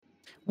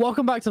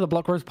Welcome back to the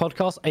BlockBro's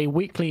podcast, a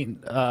weekly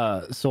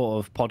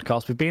sort of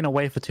podcast. We've been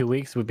away for 2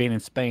 weeks. We've been in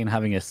Spain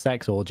having a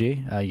sex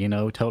orgy.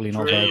 Totally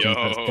not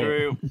virgins.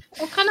 True.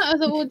 What kind of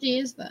other orgy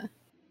is there?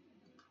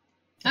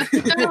 A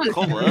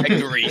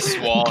grease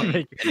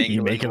one.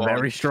 You make a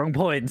very strong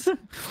point.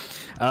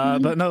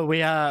 But no,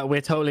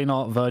 we're totally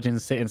not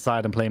virgins. Sit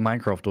inside and play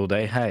Minecraft all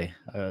day. Hey,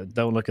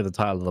 don't look at the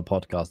title of the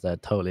podcast.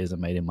 That totally isn't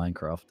made in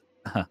Minecraft.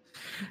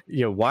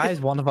 Why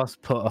has one of us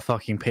put a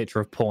fucking picture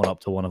of porn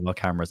up to one of our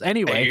cameras?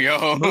 Anyway,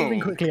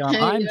 moving quickly on.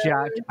 I'm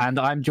Jack, and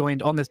I'm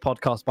joined on this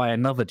podcast by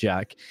another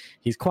Jack.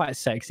 He's quite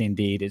sexy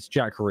indeed. It's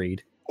Jack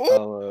Reed.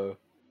 Hello.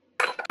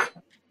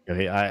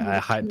 I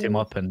hyped him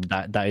up, and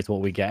that is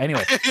what we get.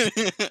 Anyway,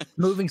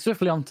 moving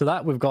swiftly on to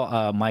that, we've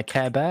got my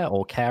Care Bear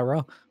or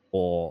carer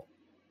or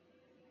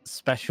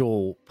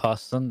special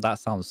person. That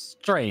sounds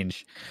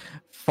strange.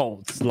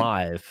 Faults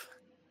live.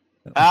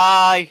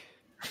 Aye.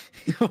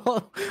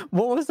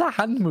 What was the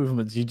hand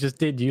movements you just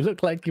did? You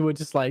look like you were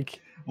just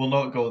like... We'll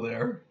not go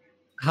there.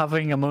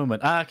 Having a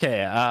moment.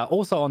 Okay.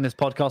 Also on this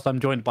podcast, I'm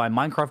joined by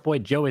Minecraft Boy.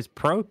 Joe is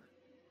pro.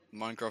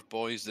 Minecraft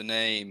Boy is the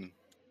name.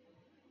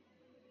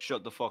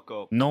 Shut the fuck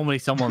up. Normally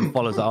someone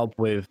follows it up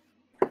with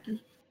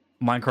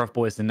Minecraft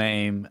Boy is the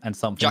name and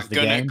something's Jack the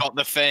Gunner game. got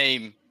the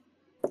fame.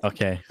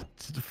 Okay.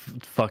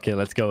 Fuck it.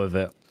 Let's go with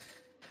it.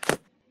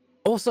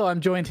 Also, I'm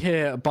joined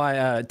here by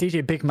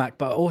DJ Big Mac,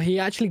 but he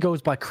actually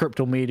goes by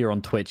Crypto Media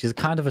on Twitch. He's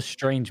kind of a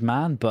strange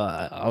man,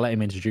 but I'll let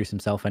him introduce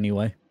himself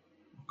anyway.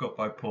 I've got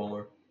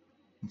bipolar.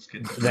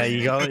 There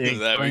you go.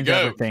 There we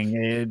go.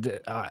 Everything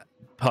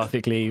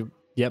perfectly.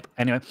 Yep.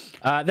 Anyway,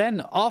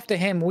 then after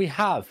him we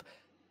have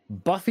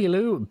Buffy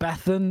Lou,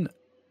 Bethan,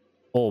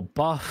 or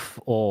Buff,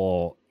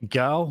 or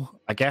Girl,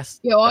 I guess.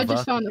 Yo, I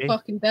just found the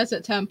fucking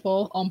desert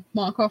temple on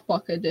Minecraft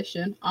Pocket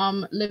Edition.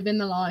 I'm living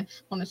the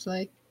life,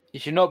 honestly. You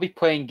should not be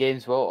playing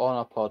games while on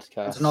a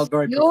podcast. It's not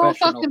very You're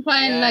professional. fucking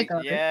playing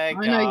Lego. Yeah,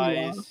 I know you are.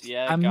 guys.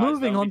 Yeah, and guys,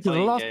 moving don't on be to the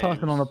playing last games.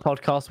 person on the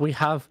podcast, we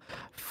have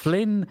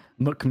Flynn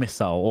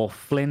McMissile, or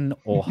Flynn,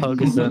 or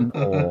Ferguson,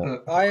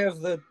 or... I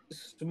have the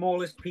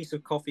smallest piece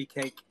of coffee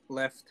cake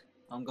left.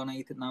 I'm gonna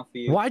eat it now for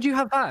you. Why do you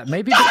have that?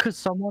 Maybe because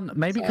someone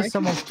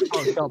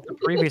fucked up the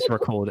previous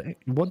recording.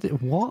 What?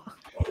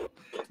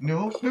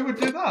 No, who would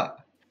do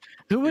that?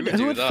 Who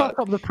would fuck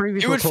up the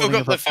previous? You would fuck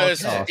recording up of a the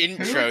first podcast?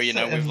 intro,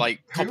 with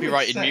like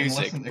copyrighted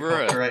music,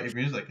 bruh. Copyrighted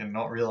music and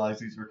not realize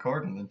he's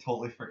recording and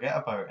totally forget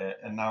about it,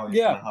 and now he's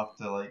gonna have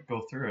to like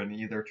go through and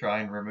either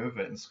try and remove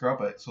it and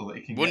scrub it so that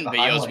he can. Wouldn't get be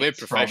the us, we're highlights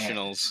from it.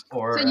 professionals.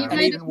 Or So you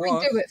made us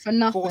redo it for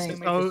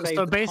nothing.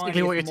 So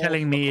basically, what you're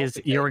telling me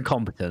is you're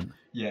incompetent.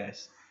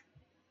 Yes.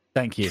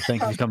 Thank you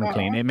for coming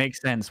clean. It makes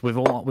sense. We've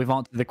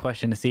answered the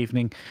question this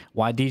evening.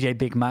 Why DJ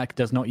Big Mac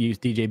does not use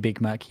DJ Big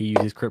Mac? He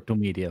uses Crypto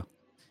Media.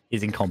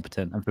 He's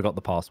incompetent and forgot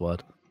the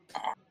password.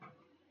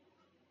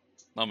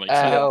 That makes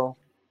sense.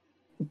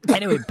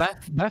 Anyway,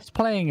 Beth's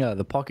playing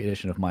the Pocket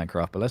Edition of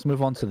Minecraft, but let's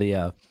move on to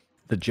the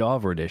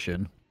Java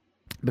Edition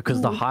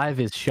because the Hive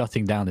is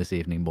shutting down this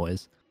evening,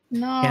 boys.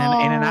 No.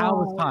 In an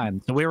hour's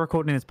time. So we're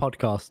recording this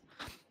podcast.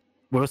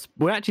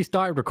 We actually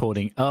started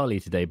recording early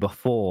today,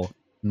 before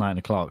 9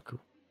 o'clock.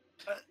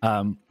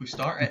 We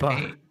start at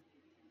 8.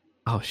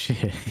 Oh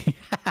shit.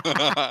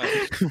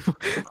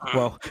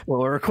 well,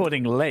 we're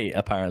recording late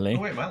apparently. Oh,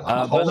 wait, man,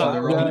 on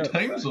the wrong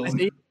time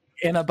zone.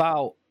 In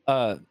about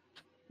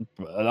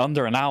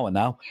under an hour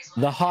now,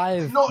 the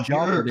Hive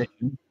Java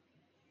Edition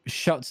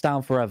shuts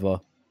down forever.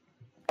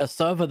 A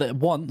server that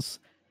once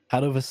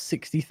had over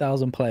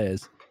 60,000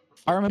 players.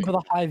 I remember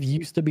the Hive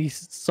used to be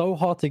so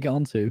hard to get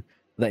onto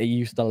that it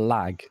used to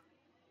lag.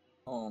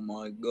 Oh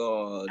my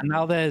god. And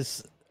now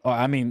there's,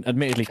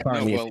 admittedly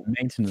currently it's in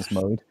maintenance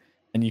mode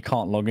and you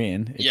can't log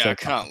in. I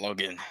can't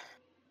log in.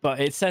 But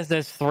it says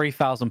there's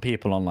 3,000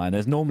 people online.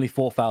 There's normally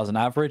 4,000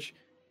 average.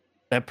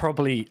 They're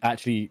probably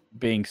actually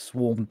being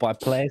swarmed by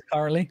players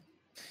currently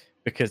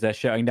because they're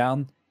shutting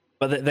down.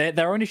 But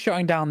they're only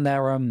shutting down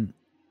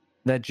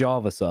their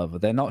Java server.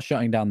 They're not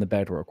shutting down the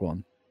Bedrock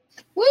one.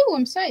 Woo,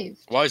 I'm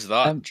saved. Why is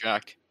that,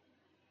 Jack?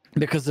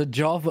 Because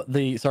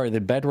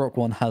the Bedrock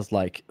one has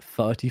like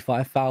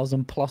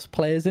 35,000 plus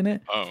players in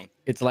it. Oh.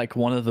 It's like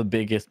one of the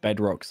biggest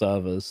Bedrock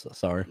servers.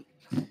 Sorry.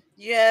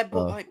 Yeah,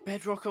 but like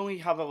Bedrock only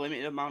have a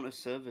limited amount of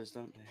servers,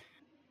 don't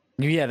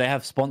they? Yeah, they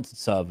have sponsored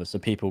servers, so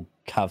people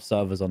have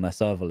servers on their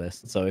server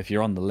list. So if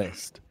you're on the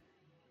list,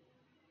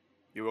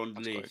 you're on the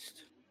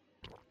list.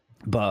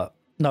 But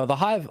no, the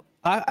Hive.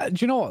 Do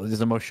you know what is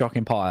the most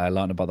shocking part I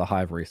learned about the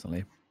Hive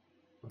recently?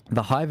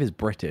 The Hive is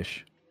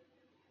British.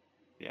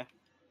 Yeah.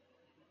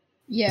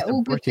 Yeah, It's a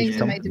all good British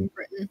things are made in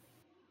Britain.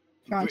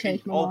 Trying to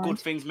change my all mind. good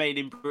things made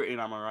in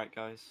Britain, am I right,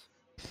 guys?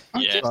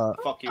 Yeah.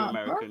 Fuck you,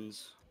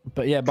 Americans.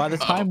 But yeah, by the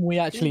time we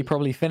actually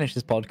probably finish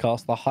this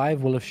podcast, the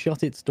Hive will have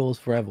shut its doors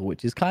forever,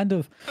 which is kind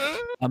of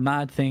a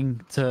mad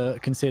thing to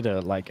consider.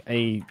 Like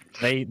they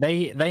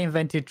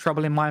invented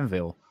Trouble in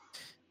Mineville.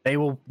 They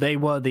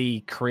were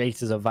the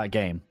creators of that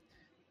game.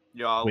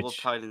 Yeah, I love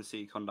hide and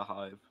seek on the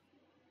Hive.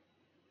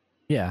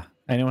 Yeah.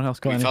 Anyone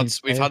else got anything?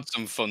 We've had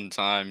some fun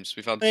times.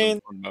 We've had some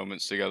fun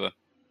moments together.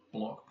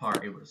 Block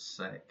Party was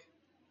sick.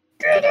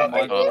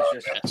 Minecraft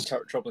is just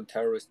trouble in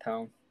terrorist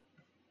town.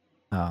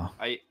 Oh.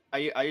 I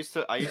used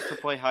to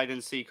play hide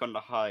and seek on the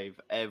Hive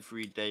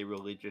every day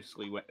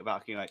religiously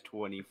back in like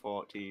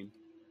 2014.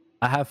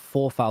 I have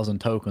 4,000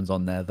 tokens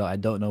on there that I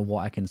don't know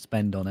what I can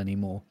spend on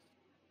anymore.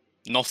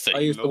 Nothing. I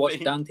used to watch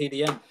Nothing. Dan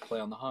TDM play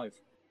on the Hive.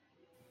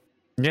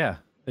 Yeah,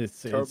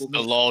 it's Terrible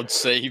The Lord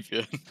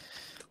Savior.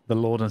 the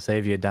Lord and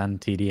Savior Dan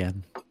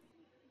TDM.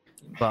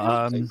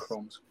 But Take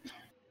crumbs.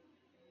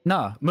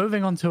 no,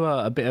 moving on to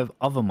a bit of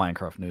other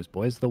Minecraft news,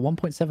 boys. The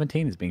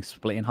 1.17 is being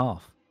split in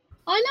half.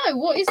 I know.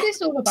 What is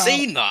this all about?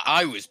 Seen that?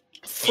 I was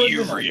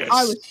furious.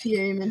 I was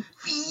fuming.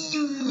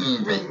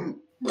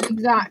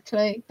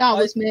 Exactly. That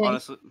was me.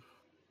 Honestly,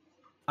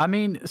 I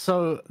mean,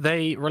 so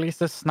they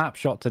released a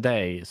snapshot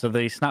today. So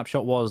the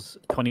snapshot was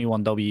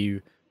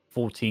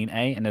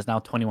 21W14A, and there's now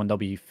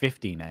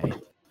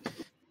 21W15A,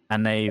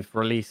 and they've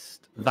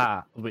released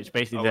that, which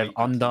basically they've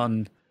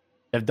undone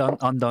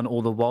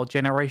all the world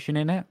generation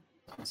in it.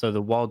 So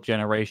the world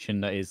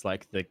generation that is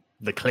like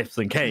the cliffs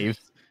and caves,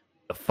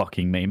 the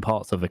fucking main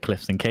parts of the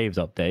cliffs and caves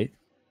update.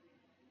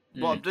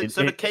 what?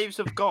 So the caves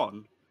have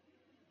gone.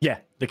 Yeah,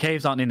 the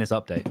caves aren't in this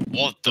update.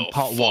 What the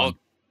Part fuck? one.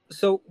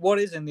 So what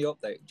is in the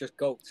update? Just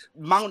goats.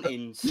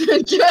 Mountains,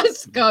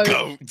 Just go.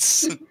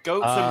 Goats.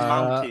 goats, and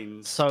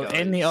mountains. So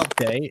in the guys.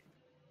 update,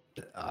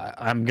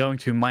 I'm going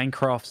to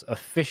Minecraft's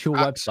official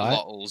website.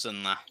 Axolotls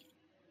and that.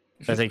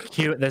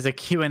 There's a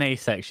Q&A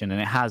section, and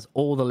it has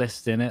all the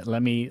lists in it.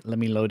 Let me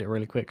load it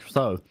really quick.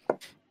 So,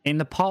 in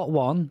the part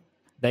 1,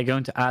 they're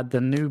going to add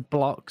the new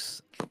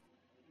blocks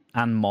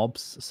and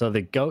mobs. So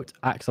the goat,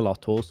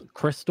 axolotls,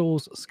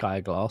 crystals,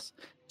 skyglass,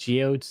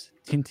 geodes,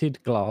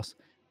 tinted glass,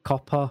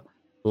 copper,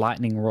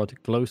 lightning rod,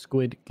 glow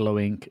squid, glow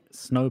ink,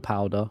 snow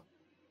powder,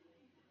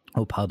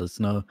 or powdered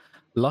snow,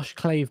 lush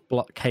cave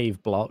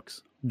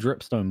blocks,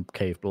 dripstone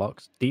cave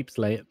blocks, deep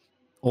slate,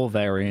 all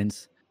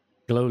variants,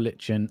 glow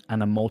lichen,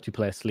 and a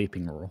multiplayer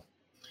sleeping rule.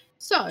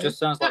 So Just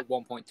sounds like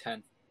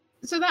 1.10.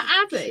 So they're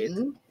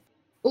adding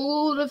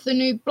all of the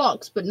new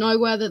blocks, but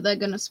nowhere that they're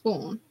going to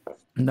spawn.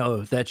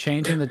 No, they're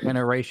changing the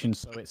generation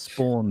so it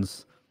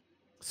spawns.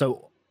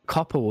 So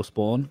copper will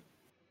spawn,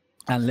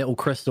 and little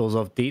crystals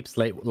of deep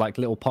slate, like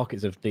little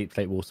pockets of deep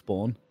slate, will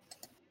spawn.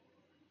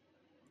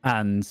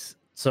 And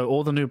so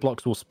all the new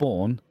blocks will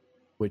spawn,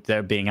 which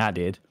they're being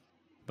added.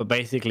 But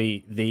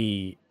basically,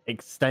 the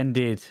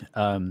extended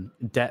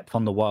depth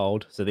on the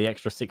world, so the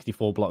extra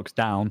 64 blocks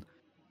down,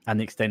 and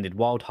the extended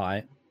world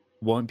height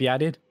won't be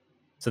added.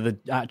 So the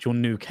actual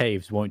new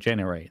caves won't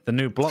generate. The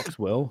new blocks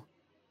will,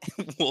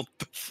 What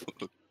the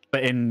fuck?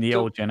 but in the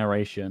old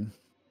generation.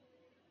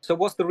 So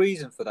what's the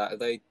reason for that? Are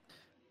they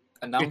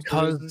announced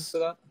the reasons for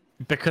that?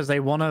 Because they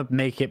want to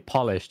make it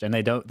polished, and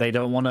they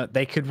don't want to.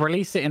 They could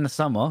release it in the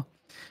summer,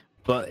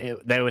 but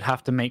they would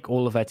have to make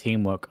all of their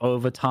team work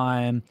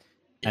overtime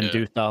and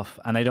do stuff,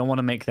 and they don't want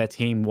to make their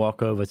team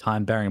work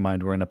overtime. Bearing in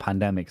mind we're in a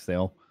pandemic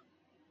still,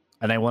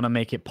 and they want to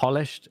make it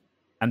polished.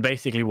 And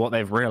basically, what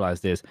they've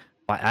realized is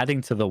by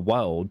adding to the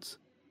world's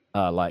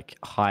like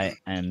height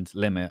and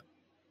limit,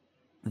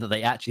 that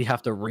they actually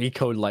have to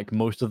recode like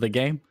most of the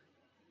game,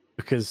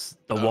 because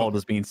the world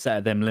has been set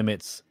at them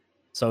limits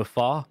so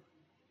far.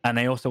 And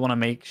they also want to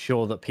make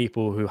sure that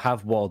people who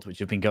have worlds which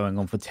have been going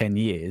on for 10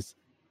 years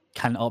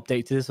can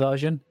update to this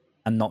version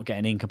and not get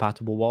an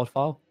incompatible world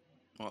file.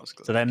 Oh, that's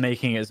good. So they're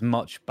making it as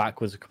much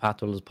backwards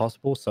compatible as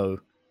possible. So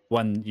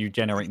when you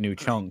generate new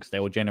chunks, they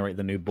will generate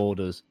the new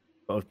borders,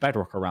 but with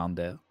bedrock around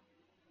it.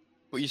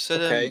 But you said,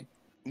 Okay.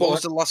 what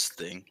was the last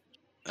thing?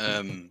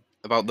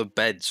 About the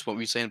beds. What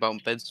were you saying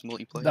about beds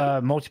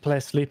multiplayer?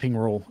 Multiplayer sleeping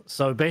rule.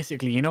 So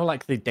basically, you know,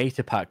 like the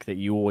data pack that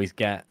you always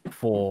get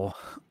for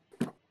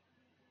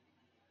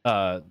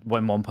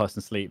when one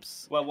person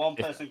sleeps. Well, one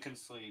person can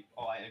sleep.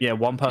 Oh, Yeah,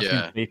 one person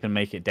can sleep and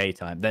make it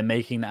daytime. They're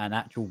making that an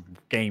actual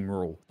game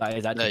rule. That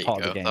is actually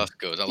part of the game. That's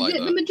good. I Is like it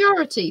the that.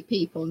 majority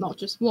people, not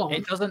just one?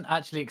 It doesn't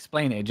actually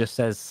explain it. It just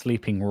says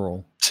sleeping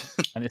rule,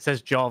 and it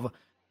says Java.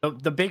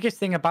 The biggest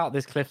thing about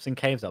this Cliffs and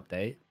Caves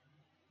update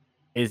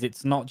is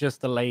it's not just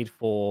delayed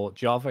for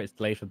Java; it's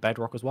delayed for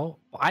Bedrock as well.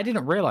 I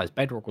didn't realize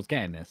Bedrock was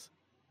getting this.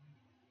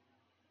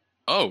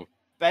 Oh,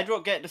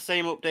 Bedrock get the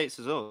same updates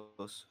as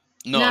us.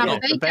 no, no, no.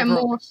 but they get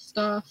Bedrock- more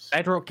stuff.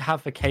 Bedrock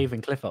have the Cave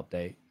and Cliff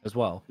update as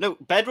well. No,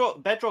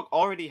 Bedrock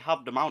already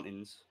have the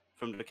mountains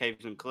from the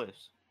caves and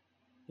cliffs.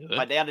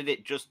 Like they added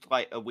it just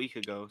like a week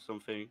ago, or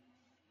something.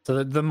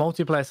 So the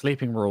multiplayer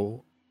sleeping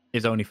rule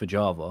is only for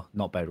Java,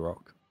 not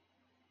Bedrock.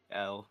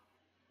 L.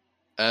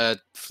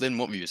 Flynn,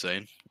 what were you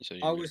saying? You said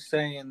you I were- was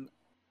saying,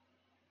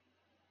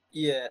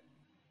 yeah.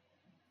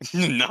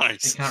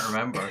 Nice. I can't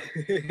remember.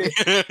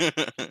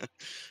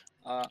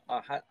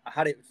 I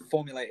had it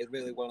formulated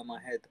really well in my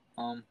head.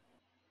 I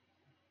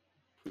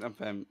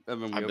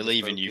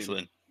believe in you,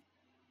 Flynn.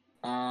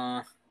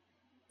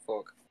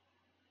 Fuck.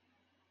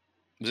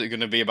 Was it going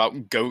to be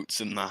about goats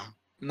and that?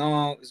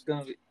 No, it's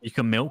gonna be You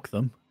can milk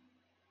them.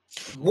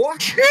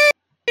 what?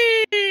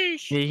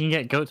 Yeah, you can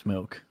get goat's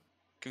milk.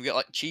 Can we get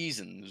like cheese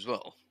in as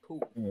well?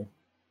 Cool.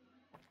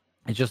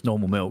 It's just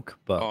normal milk,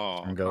 but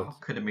Oh, from goats.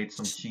 Could have made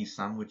some cheese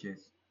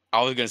sandwiches.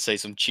 I was gonna say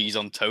some cheese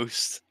on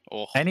toast.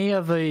 Oh, Any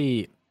of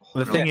the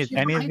thing is,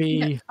 Yeah, I can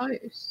get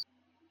toast.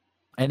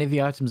 any of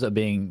the items that are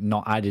being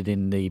not added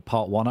in the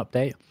part 1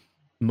 update,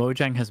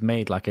 Mojang has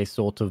made like a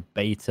sort of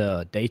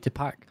beta data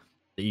pack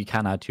that you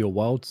can add to your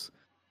worlds.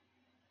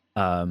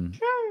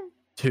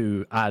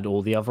 To add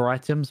all the other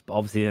items, but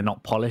obviously they're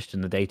not polished,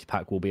 and the data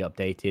pack will be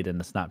updated and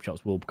the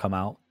snapshots will come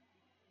out.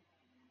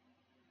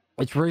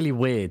 It's really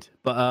weird,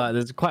 but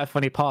there's quite a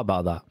funny part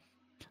about that.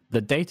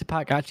 The data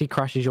pack actually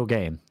crashes your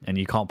game, and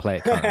you can't play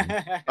it currently.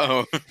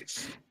 oh,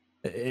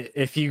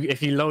 If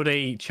you load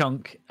a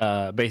chunk,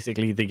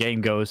 basically the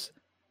game goes,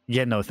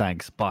 yeah, no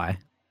thanks, bye.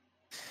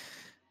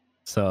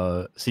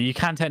 So you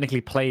can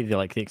technically play the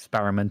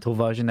experimental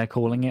version, they're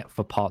calling it,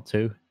 for part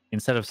 2.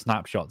 Instead of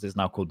snapshots, it's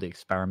now called the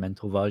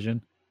experimental version.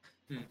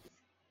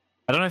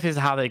 I don't know if this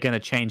is how they're going to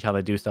change how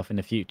they do stuff in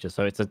the future.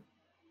 So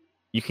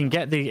you can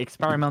get the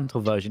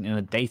experimental version in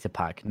a data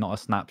pack, not a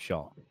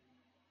snapshot.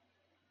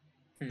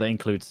 That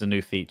includes the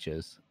new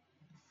features.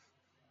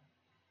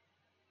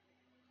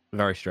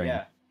 Very strange.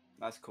 Yeah,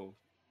 that's cool.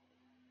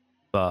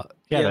 But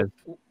yeah.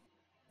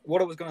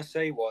 What I was going to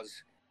say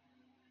was,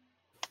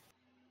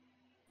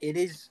 it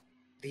is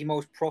the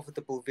most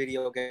profitable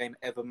video game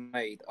ever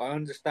made. I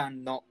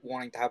understand not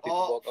wanting to have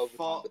people work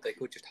overtime, but they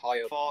could just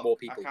hire more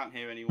people. I can't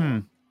hear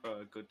anyone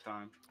for a good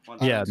time.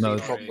 Yeah, no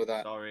problem with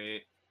that.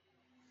 Sorry.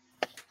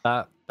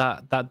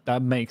 That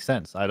makes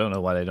sense. I don't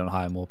know why they don't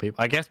hire more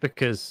people. I guess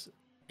because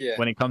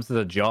when it comes to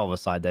the Java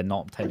side, they're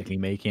not technically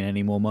making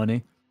any more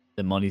money.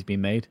 The money's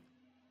been made.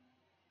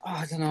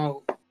 I don't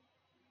know.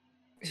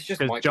 It's just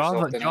because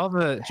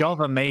Microsoft.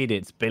 Java made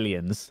its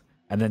billions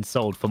and then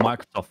sold for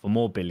Microsoft for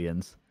more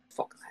billions.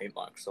 Fuck, I hate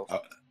Microsoft.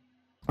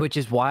 Which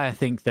is why I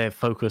think they're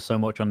focused so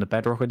much on the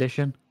Bedrock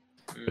edition,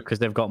 because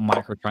they've got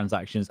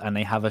microtransactions and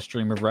they have a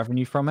stream of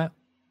revenue from it.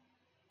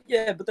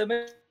 Yeah, but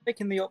they're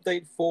making the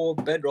update for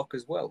Bedrock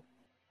as well.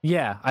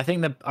 Yeah, I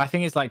think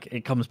it's like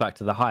it comes back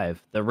to the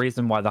Hive. The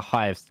reason why the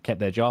Hive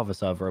kept their Java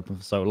server open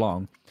for so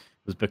long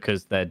was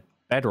because their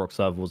Bedrock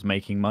server was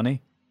making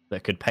money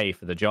that could pay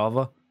for the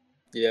Java.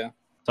 Yeah.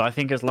 So I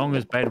think as long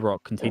as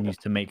Bedrock continues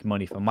to make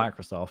money for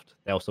Microsoft,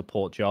 they'll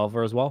support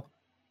Java as well.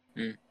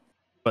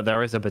 But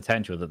there is a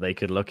potential that they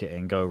could look at it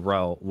and go,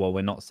 well,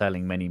 we're not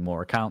selling many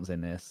more accounts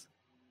in this.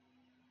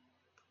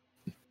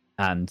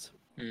 And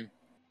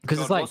because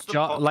it's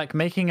like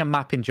making a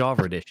map in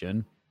Java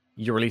Edition,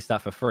 you release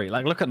that for free.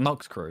 Like, look at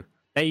Nox Crew.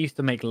 They used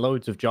to make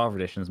loads of Java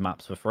Edition's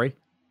maps for free.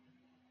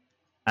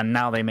 And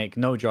now they make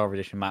no Java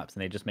Edition maps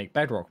and they just make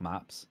Bedrock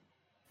maps.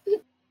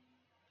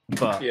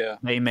 But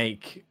they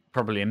make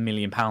probably £1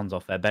 million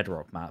off their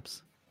Bedrock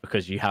maps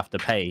because you have to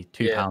pay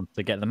 £2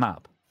 to get the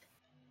map.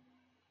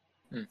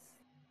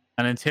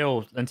 And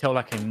until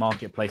like a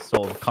marketplace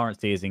sort of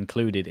currency is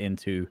included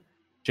into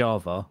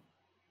Java,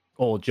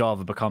 or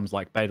Java becomes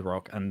like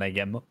Bedrock and they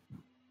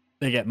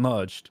get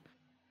merged,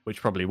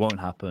 which probably won't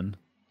happen.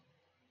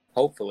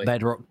 Hopefully,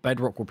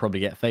 Bedrock will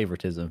probably get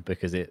favoritism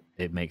because it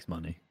makes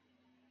money.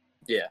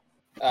 Yeah,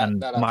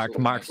 and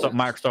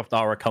Microsoft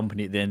are a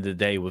company at the end of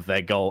the day with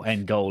their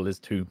end goal is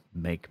to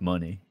make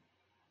money.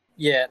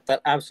 Yeah,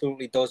 that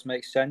absolutely does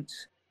make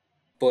sense.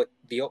 But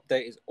the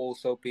update is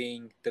also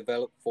being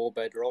developed for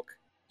Bedrock.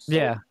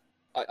 So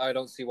I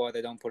don't see why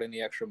they don't put in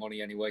the extra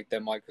money anyway.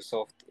 They're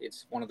Microsoft.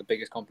 It's one of the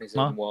biggest companies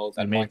in the world,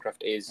 and Minecraft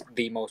is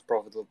the most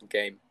profitable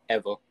game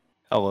ever.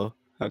 Hello.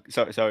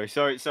 Sorry. I was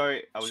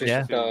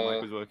just the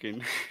mic was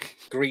working.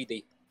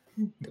 Greedy,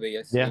 to be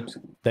it seems.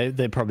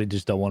 They probably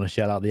just don't want to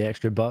shell out the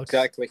extra bucks.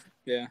 Exactly.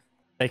 Yeah.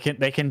 They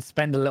can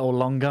spend a little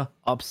longer,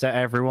 upset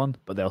everyone,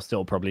 but they'll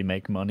still probably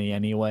make money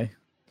anyway.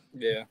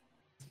 Yeah.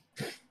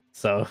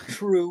 So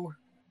true.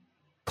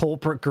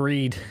 Corporate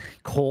greed.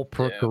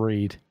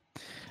 Greed.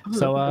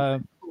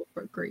 So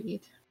corporate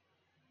greed.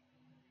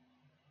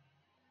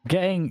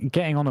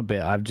 Getting on a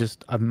bit,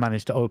 I've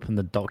managed to open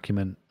the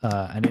document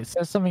and it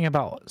says something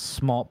about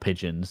smart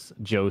pigeons,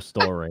 Joe's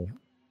story.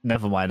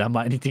 Never mind, I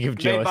might need to give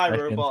Joe Made by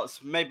robots.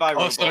 Made by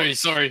robots.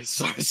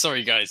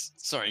 Sorry guys.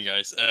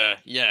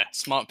 Yeah,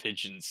 smart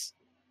pigeons.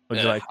 Would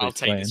you like to I'll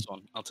take this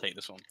one.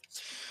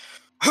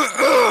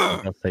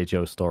 I'll say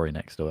Joe's story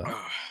next to it.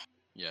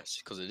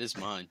 Yes, because it is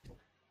mine.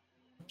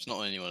 It's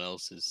not anyone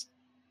else's.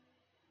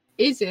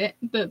 Is it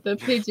that the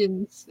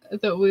pigeons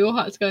that we all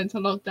had to go into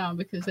lockdown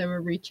because they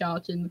were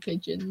recharging the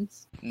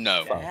pigeons?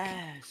 No.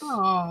 Yes.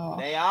 Oh.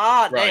 They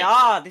are. Right. They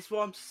are. This is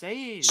what I'm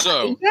saying.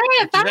 So,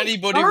 does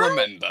anybody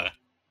remember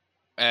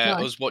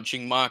us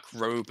watching Mark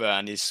Rober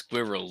and his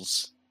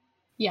squirrels?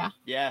 Yeah.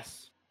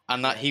 Yes.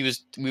 And that he was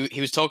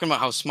talking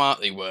about how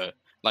smart they were.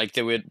 Like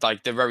they were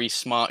they're very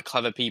smart,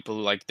 clever people.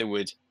 Like they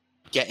would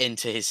get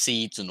into his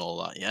seeds and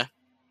all that. Yeah.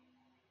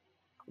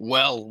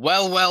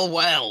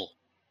 Well.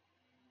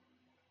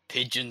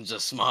 Pigeons are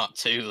smart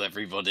too,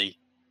 everybody.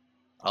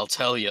 I'll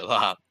tell you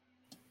that.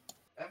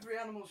 Every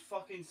animal's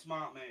fucking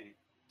smart, mate.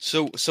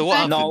 So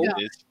what happens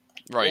is,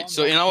 right,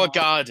 so in our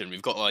garden,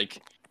 we've got like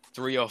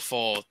 3 or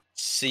 4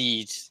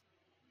 seeds.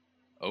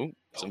 Oh,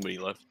 somebody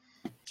left.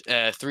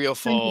 3 or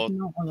 4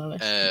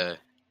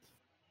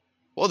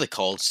 what are they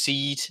called?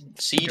 Seed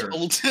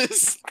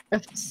holders?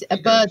 A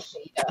bird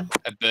feeder.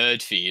 A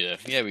bird feeder.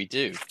 Yeah, we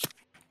do.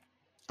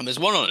 And there's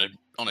one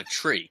on a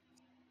tree.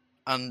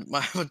 And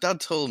my dad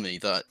told me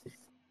that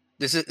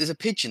there's a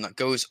pigeon that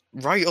goes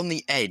right on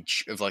the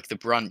edge of like the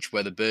branch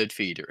where the bird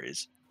feeder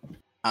is.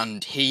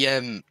 And he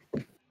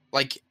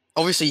like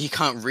obviously he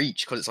can't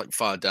reach because it's like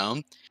far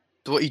down.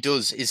 So what he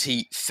does is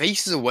he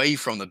faces away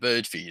from the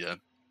bird feeder.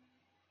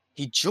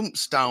 He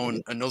jumps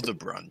down another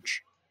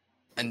branch,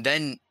 and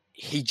then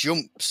he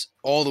jumps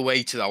all the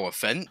way to our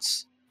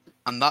fence,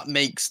 and that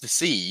makes the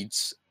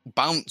seeds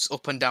bounce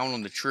up and down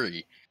on the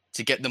tree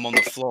to get them on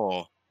the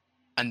floor,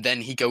 and then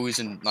he goes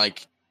and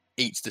like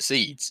eats the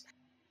seeds.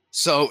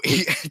 So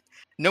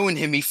knowing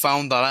him, he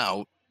found that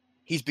out.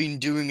 He's been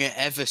doing it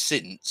ever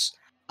since,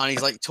 and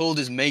he's like told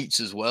his mates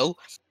as well.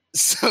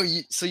 So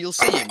you'll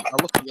see him.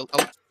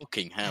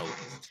 Fucking hell!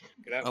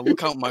 I'll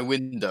look out my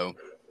window,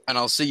 and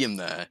I'll see him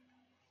there.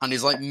 And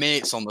his like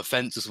mates on the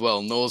fence as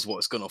well knows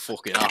what's gonna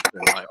fucking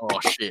happen. Like, oh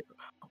shit,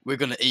 we're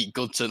gonna eat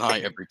good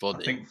tonight,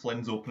 everybody. I think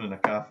Flynn's opening a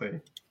cafe.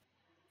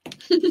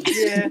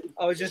 Yeah,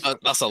 I was just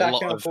that's a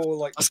lot of. All,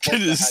 like, I was the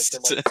gonna pods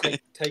that had to,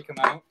 like, take them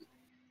out.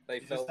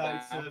 They fell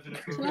down.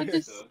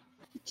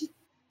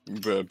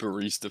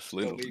 Barista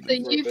Flynn. So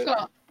you've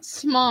got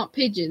smart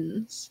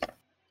pigeons.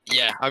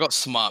 Yeah, I got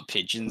smart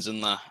pigeons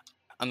and that,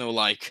 and they were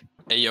like,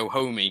 "Hey yo,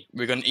 homie,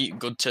 we're gonna eat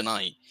good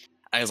tonight."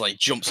 And he was like,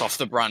 jumps off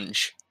the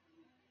branch.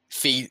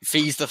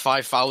 Feeds the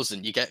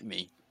 5,000, you get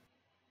me?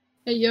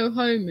 Hey yo,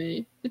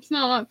 homie. It's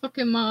not like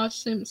fucking Marge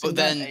Simpson. But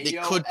then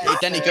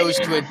it goes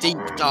to a deep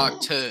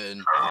dark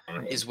turn,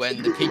 is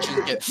when the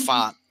pigeons get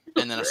fat,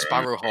 and then a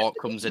sparrowhawk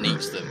comes and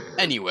eats them.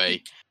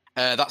 Anyway,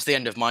 that's the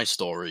end of my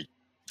story.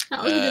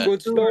 That was a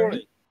Good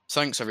story.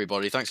 Thanks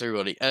everybody.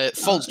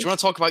 Fultz, do you want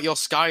to talk about your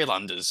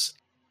Skylanders?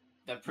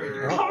 They're pretty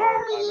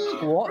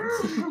What?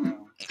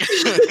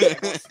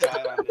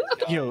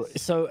 Yo,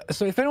 so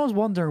if anyone's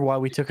wondering why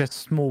we took a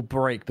small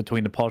break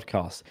between the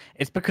podcasts,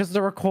 it's because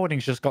the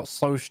recordings just got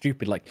so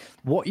stupid. Like,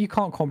 what you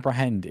can't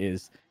comprehend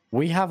is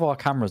we have our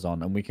cameras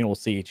on and we can all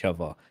see each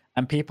other,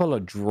 and people are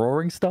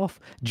drawing stuff.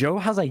 Joe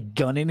has a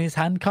gun in his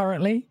hand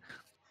currently.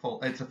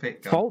 It's a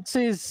fake gun. Fultz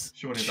is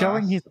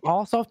showing his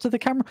ass off to the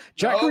camera.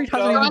 Jack Reed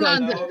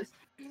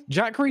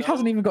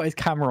hasn't even got his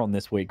camera on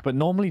this week, but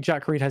normally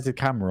Jack Reed has his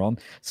camera on.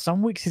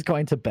 Some weeks he's got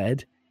into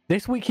bed.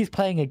 This week he's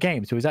playing a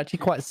game, so he's actually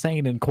quite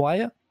sane and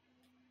quiet.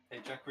 Hey,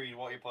 Jack Reed,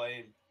 what are you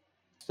playing?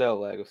 Still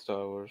Lego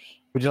Star Wars.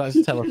 Would you like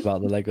to tell us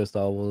about the Lego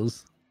Star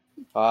Wars?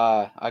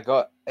 I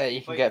got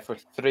you can get for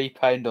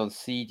 £3 on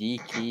CD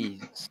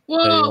keys.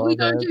 Whoa, we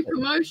don't do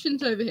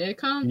promotions over here.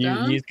 Calm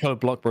down. Use code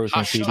BlockBro's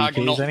on CD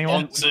keys,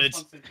 anyone?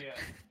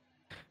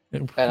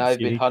 And I've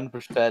been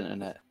 100%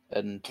 in it,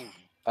 and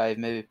I've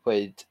maybe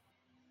played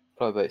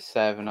probably about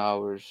 7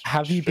 hours.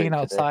 Have you been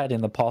outside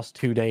in the past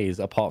 2 days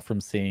apart from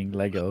seeing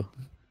Lego?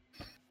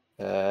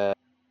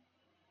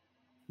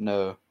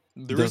 No.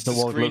 Does the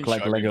world look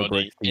like Lego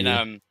bricks to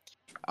you?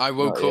 I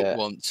woke up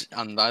once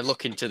and I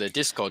look into the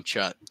Discord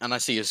chat and I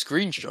see a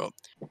screenshot,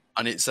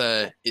 and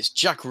it's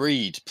Jack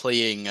Reed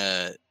playing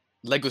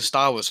Lego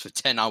Star Wars for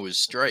 10 hours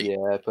straight. Yeah,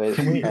 I played.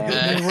 Can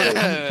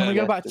we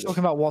go back to talking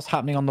about what's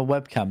happening on the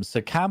webcam?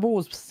 So Campbell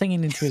was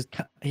singing into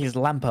his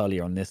lamp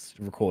earlier on this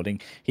recording.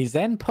 He's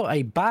then put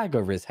a bag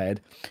over his head.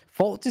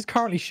 Fultz is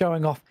currently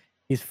showing off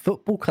his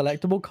football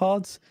collectible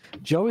cards.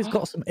 Joe has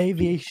got some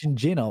aviation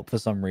gin up for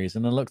some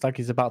reason and looks like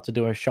he's about to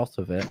do a shot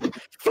of it.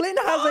 Flynn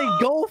has a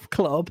golf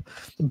club.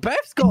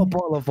 Beth's got a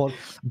bottle of vodka.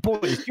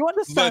 Boys, do you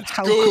understand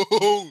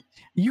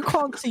you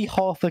can't see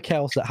half the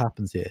chaos that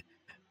happens here?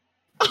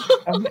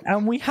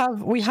 And we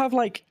have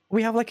like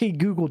a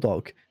Google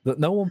Doc that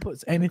no one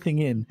puts anything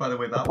in. By the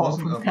way, that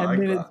wasn't a 10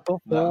 minutes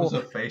before. That was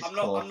a face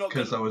call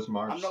because I was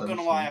Marge. I'm not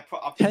gonna lie.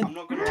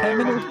 10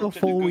 minutes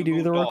before we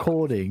do the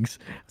recordings,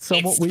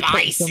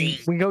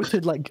 we go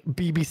to like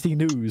BBC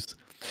News.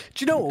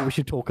 Do you know what we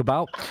should talk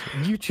about?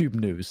 YouTube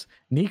news.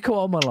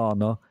 Nico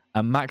Milana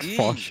and Max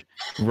Fosh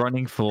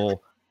running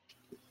for.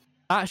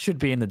 That should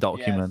be in the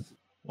document. Yes.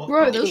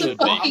 Bro, there's a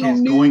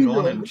fucking going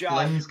on in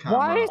Flynn's camera?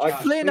 Why is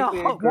Flynn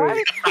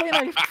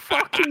a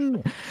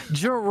fucking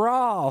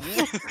giraffe?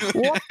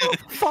 What the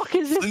fuck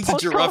is this? Flynn's a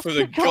giraffe with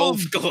a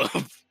golf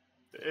club.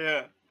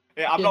 Yeah,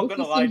 I'm not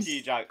gonna lie to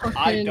you, Jack.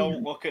 I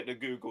don't look at the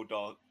Google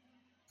Doc.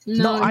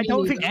 No, I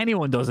don't think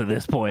anyone does at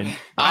this point.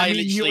 I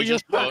literally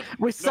just put,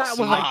 we sat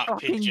with a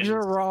fucking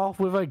giraffe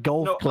with a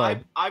golf club.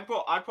 I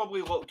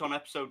probably looked on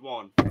episode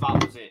 1.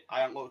 That was it.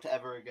 I haven't looked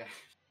ever again.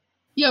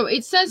 Yo,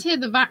 it says here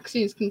the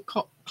vaccines can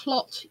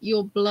clot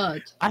your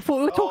blood. I thought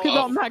we were talking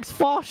about Max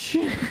Fosh.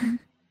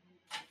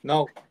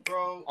 No,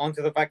 bro.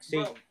 Onto the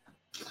vaccine.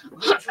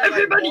 Bro.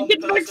 Everybody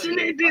get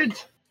vaccinated.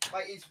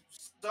 Like, it's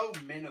so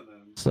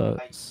minimum.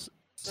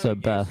 So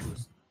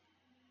Beth,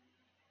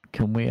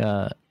 can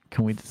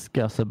we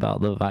discuss about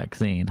the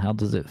vaccine? How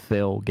does it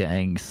feel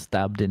getting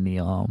stabbed in the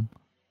arm?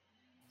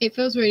 It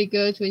feels really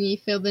good when you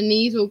feel the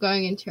needle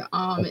going into your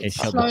arm. Okay, it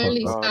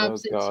slowly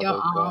stabs into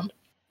your arm.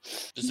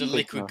 Does the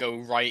liquid go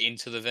right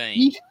into the vein?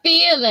 You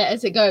feel it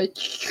as it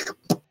goes.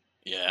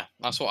 Yeah,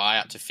 that's what I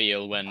had to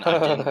feel when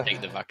I didn't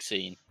take the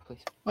vaccine.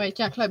 Wait,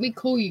 Jack, let me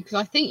call you because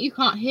I think you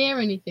can't hear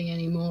anything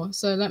anymore.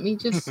 So let me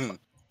just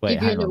Wait,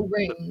 give you a hang little on.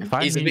 ring.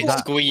 He's a bit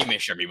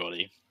squeamish,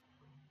 everybody.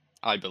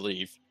 I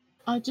believe.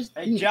 I just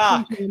Hey,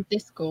 Jack. called you on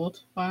Discord.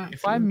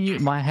 If I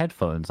mute my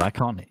headphones,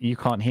 you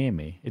can't hear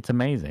me. It's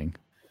amazing.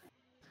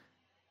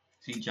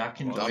 See, Jack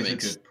Well, enjoys that a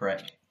makes good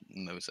prick.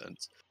 no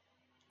sense.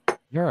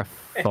 You're a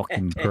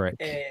fucking prick.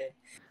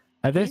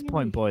 At this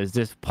point, boys,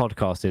 this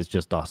podcast is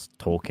just us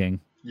talking.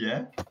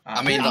 Yeah.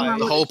 I mean, Yeah.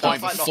 the whole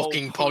point That's of a like the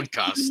fucking whole point.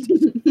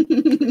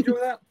 podcast. Enjoy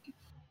that.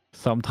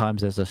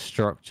 Sometimes there's a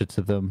structure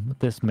to them.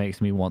 This makes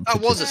me want to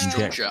That was a just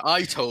inject. structure.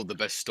 I told the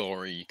best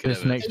story you could This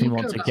ever. makes me You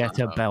want to could get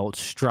a belt,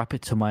 strap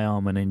it to my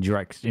arm, and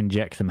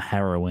inject some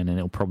heroin, and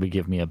it'll probably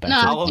give me a better.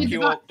 I'll No, hook do you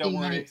the up, don't vaccine,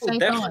 worry. mate. It'll Save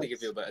definitely lives.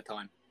 give you a better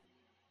time.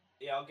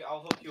 Yeah,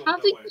 I'll hook you up. How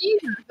Don't did worry. you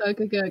know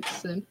Burger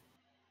Gergson?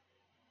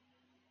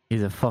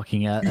 He's a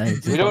fucking.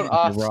 We don't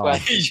ask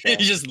questions. He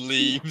just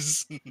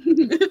leaves.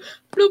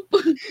 Bloop.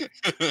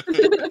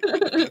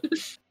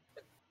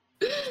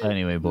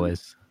 Anyway,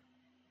 boys.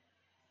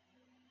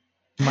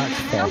 Max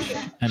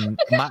Fosh and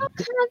Max.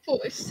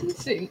 Terrible, it's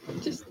sitting.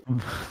 Just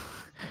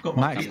Got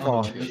my Max feet on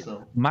the Fosh,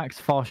 windowsill.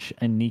 Max Fosh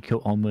and Nico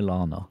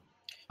Omulana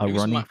are Who's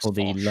running Max for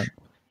the. Fosh?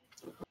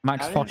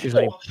 Max I Fosh don't is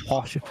know.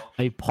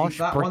 a posh He's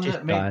that one British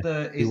that guy. made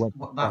the who went to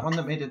that fuck. one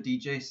that made a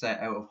DJ set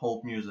out of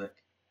hold music.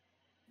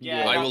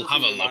 Yeah, I that will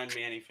have doesn't a remind look.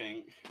 me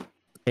anything.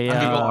 He, And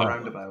he got uh, a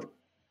roundabout.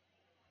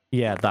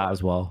 yeah, that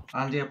as well.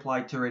 And he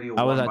applied to Radio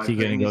I was 1 by actually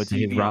going putting to go his to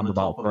his CV on the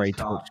roundabout top of for his a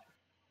car. Twitch.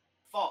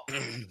 Fuck.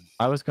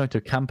 I was going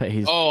to camp at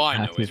his Oh, I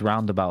know him.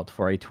 roundabout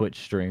for a Twitch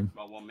stream.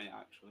 About 1 minute,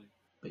 actually.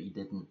 But he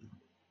didn't.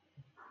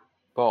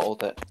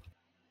 Bottled it.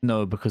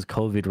 No, because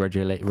COVID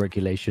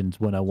regulations.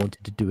 When I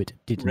wanted to do it,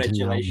 didn't allow me.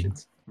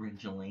 Regulations.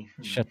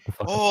 Regulations. Shut the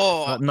fuck up.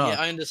 Oh, No. yeah,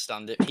 I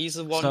understand it. He's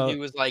the one So- who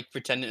was like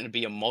pretending to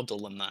be a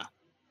model and that.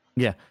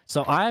 Yeah,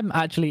 so I'm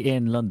actually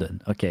in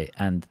London, okay,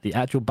 and the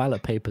actual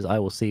ballot papers I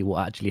will see will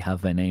actually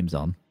have their names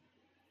on.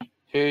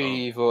 Who are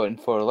you voting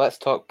for? Let's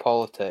talk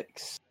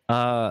politics.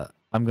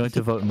 I'm going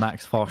to vote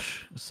Max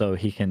Fosh so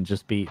he can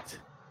just beat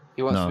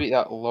He wants No. to beat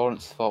that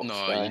Lawrence Fox No,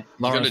 guy. you gotta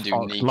Lawrence do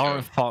Fox. Nico.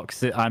 Lawrence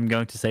Fox, I'm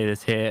going to say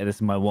this here, this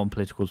is my one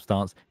political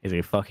stance, is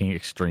a fucking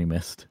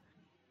extremist.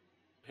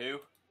 Who?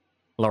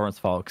 Lawrence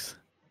Fox.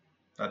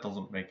 That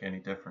doesn't make any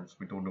difference.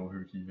 We don't know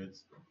who he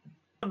is.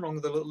 Nothing wrong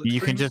with the little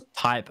You can extremes. just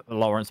type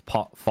Lawrence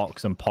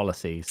Fox and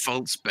policies.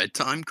 False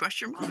bedtime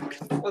question mark.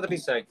 What did he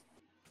say?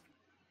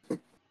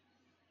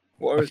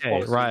 What are his Okay,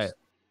 policies? right.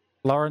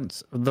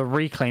 Lawrence, the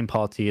Reclaim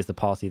Party is the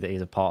party that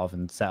he's a part of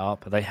and set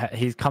up.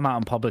 He's come out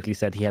and publicly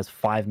said he has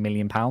 £5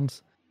 million.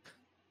 That's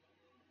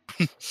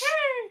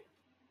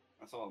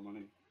a lot of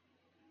money.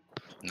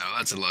 No,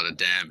 that's a lot of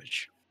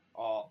damage.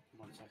 Oh,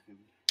 1 second.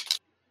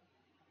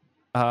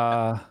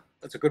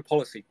 That's a good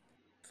policy.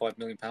 £5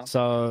 million.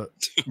 So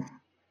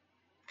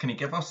Can you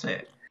give us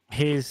it?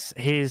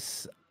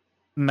 his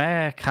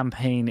mayor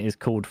campaign is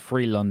called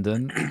Free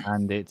London,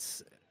 and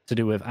it's to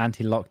do with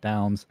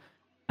anti-lockdowns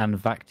and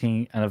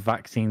a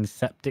vaccine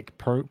septic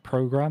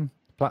program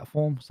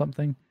platform,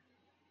 something.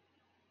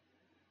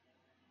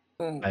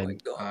 Oh my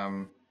god.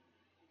 I'm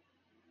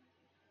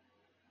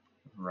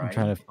Right.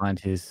 trying to find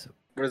his.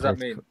 What does that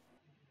mean?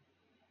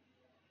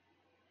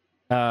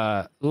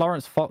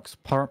 Lawrence Fox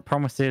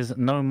promises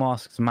no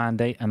masks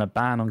mandate and a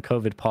ban on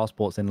COVID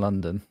passports in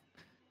London.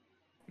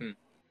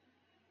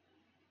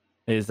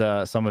 Is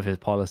some of his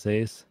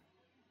policies.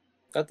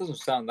 That doesn't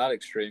sound that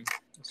extreme.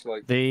 It's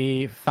like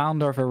The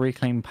founder of a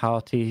Reclaim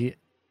Party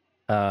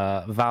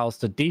vows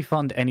to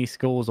defund any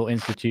schools or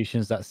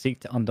institutions that seek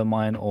to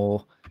undermine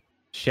or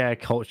share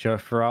culture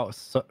throughout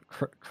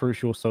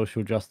crucial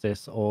social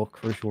justice or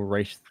crucial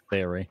race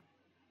theory.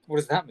 what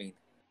does that mean?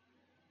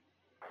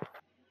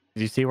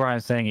 Did you see where I'm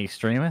saying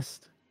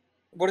extremist?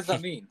 What does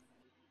that mean?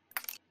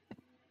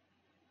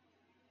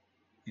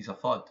 He's a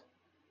FUD.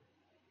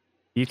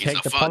 You He's take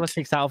a the fud.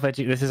 politics out of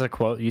education. This is a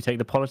quote. You take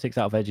the politics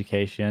out of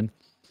education.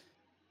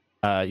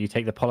 You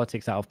take the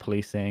politics out of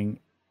policing.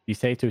 You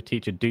say to a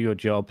teacher, do your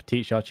job.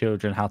 Teach our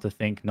children how to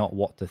think, not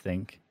what to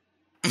think.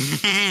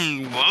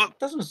 What?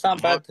 Doesn't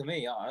sound bad to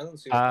me. I don't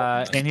see. the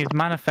problem. In his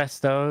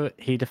manifesto,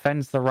 he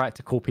defends the right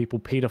to call people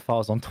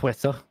pedophiles on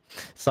Twitter,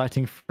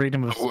 citing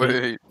freedom of speech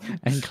Wait.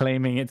 and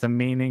claiming it's a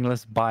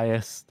meaningless,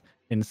 biased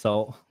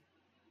insult.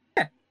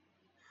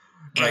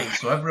 Right,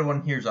 so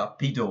everyone here's a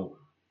pedo.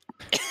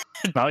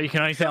 No, you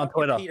can only say it on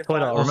Twitter. Pedophile.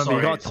 Twitter. Oh, Remember, you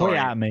sorry, got to tweet sorry.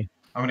 at me.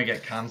 I'm gonna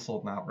get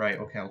cancelled now. Right,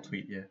 okay, I'll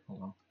tweet you.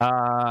 Hold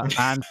on.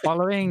 And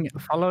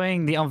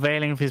following the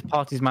unveiling of his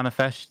party's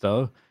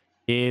manifesto,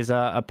 is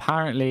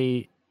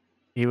apparently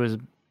he's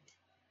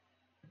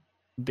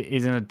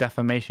in a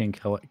defamation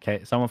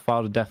case. Someone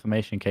filed a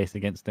defamation case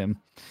against him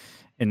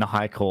in the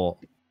High Court.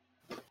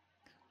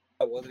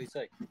 Oh, what did he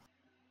say?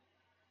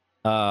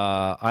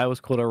 I was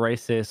called a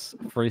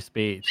racist. Free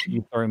speech.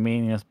 You throw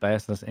meaningless,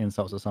 baseless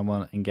insults at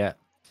someone and get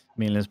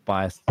meaningless,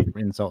 biased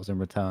insults in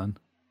return.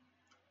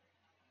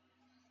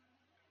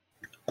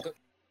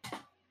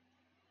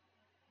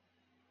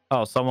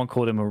 Oh, someone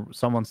called him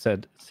someone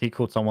said he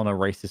called someone a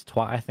racist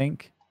twat, I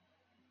think.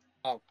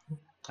 Oh.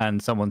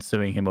 And someone's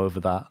suing him over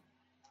that,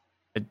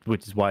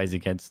 which is why he's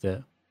against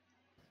it.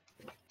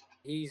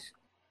 Wait,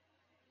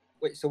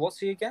 so what's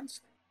he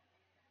against?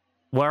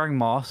 Wearing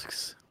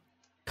masks,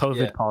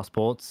 COVID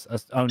passports,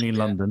 only in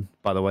London,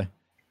 by the way.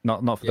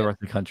 Not for the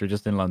rest of the country,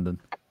 just in London.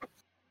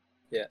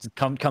 Yeah. Just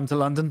come to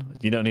London.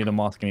 You don't need a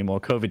mask anymore.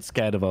 COVID's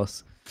scared of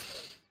us.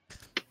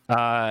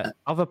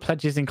 Other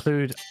pledges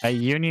include a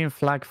union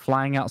flag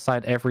flying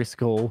outside every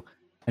school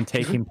and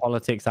taking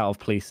politics out of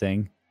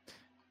policing.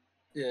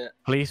 Yeah.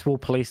 Police will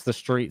police the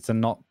streets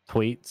and not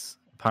tweets,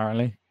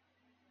 apparently.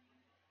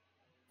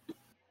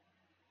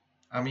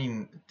 I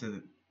mean,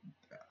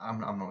 I'm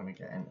not going to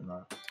get into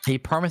that. He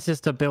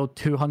promises to build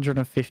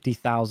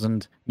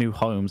 250,000 new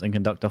homes and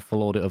conduct a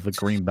full audit of the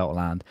Greenbelt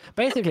land.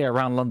 Basically,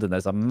 around London,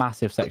 there's a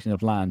massive section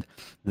of land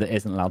that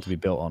isn't allowed to be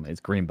built on.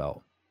 It's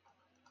Greenbelt.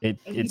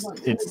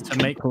 It's to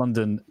make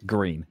London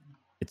green.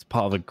 It's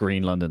part of a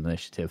Green London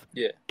initiative.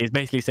 Yeah. He's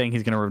basically saying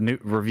he's going to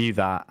review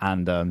that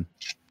and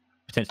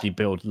potentially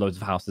build loads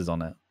of houses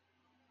on it.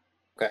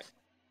 Okay.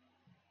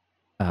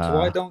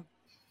 So I don't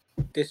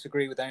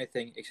disagree with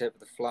anything except for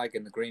the flag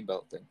and the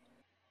Greenbelt thing.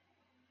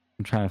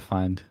 I'm trying to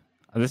find.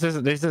 This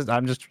is.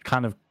 I'm just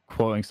kind of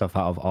quoting stuff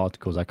out of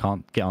articles. I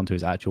can't get onto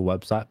his actual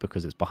website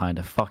because it's behind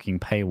a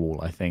fucking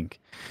paywall, I think.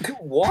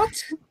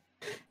 What?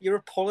 You're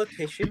a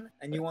politician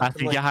and you want I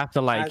think you have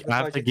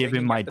to give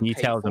him my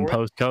details and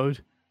postcode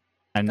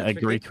and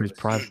agree to his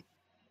private.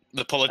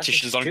 The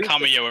politician's on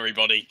Cameo,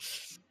 everybody.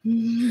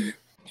 He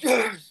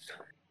will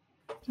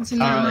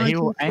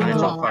end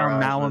lockdown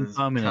now and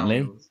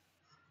permanently.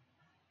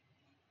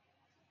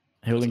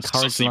 He will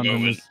encourage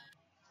Londoners.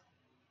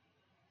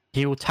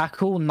 He will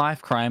tackle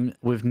knife crime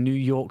with New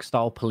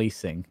York-style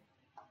policing.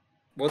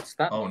 What's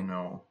that? Oh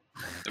no!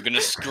 They're gonna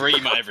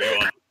scream at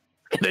everyone.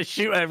 Gonna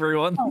shoot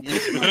everyone.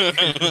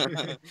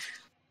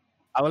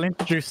 I will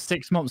introduce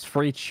 6 months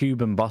free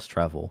tube and bus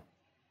travel.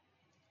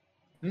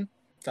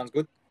 Sounds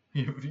good.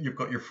 You've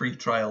got your free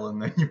trial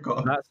and then you've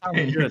got... That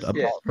sounds good.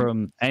 Apart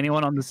from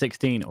anyone under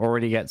 16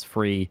 already gets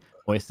free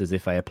oysters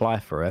if they apply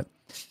for it.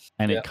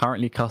 And it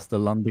currently costs the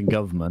London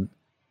government,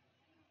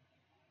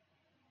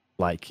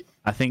 like,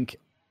 I think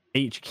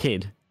each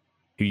kid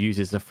who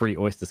uses the free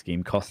oyster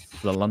scheme costs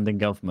the London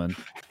government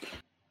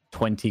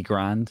 20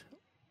 grand.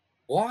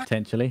 What?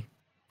 Potentially.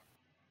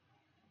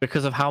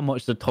 Because of how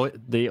much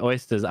the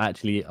oysters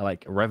actually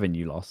like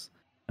revenue loss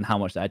and how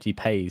much it actually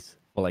pays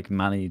for like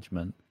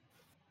management.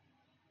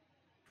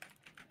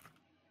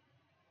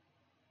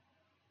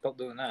 Stop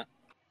doing that.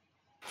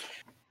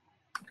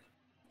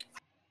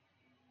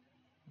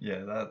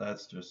 Yeah,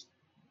 that's just...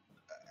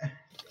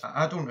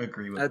 I don't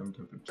agree with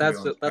them.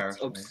 That's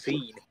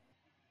obscene.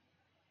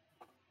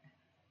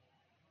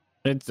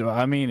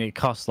 I mean, it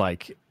costs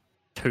like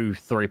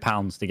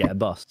 £2-3 to get a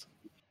bus,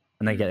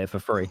 and they get it for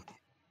free.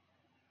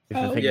 If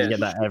you think you get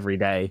that every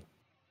day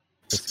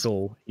to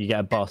school, you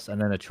get a bus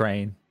and then a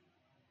train,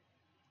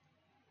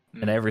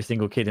 and every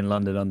single kid in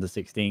London under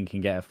 16 can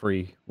get a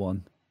free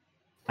one,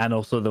 and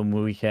also the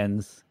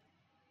weekends.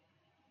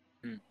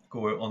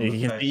 Go out on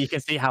you can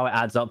see how it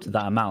adds up to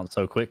that amount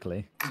so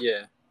quickly.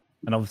 Yeah.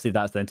 And obviously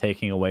that's then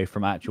taking away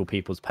from actual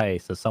people's pay,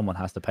 so someone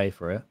has to pay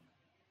for it.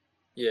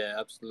 Yeah,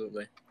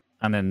 absolutely.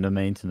 And then the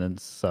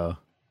maintenance, so...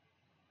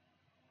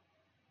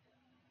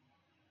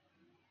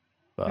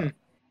 But...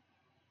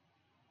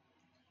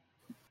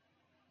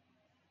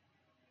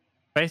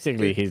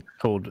 Basically,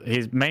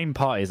 his main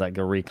part is like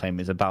the reclaim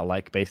is about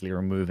like basically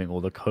removing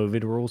all the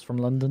COVID rules from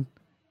London,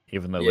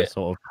 even though we're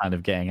sort of kind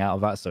of getting out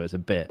of that, so it's a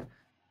bit...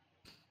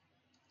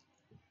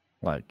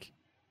 Like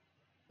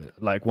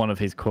one of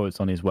his quotes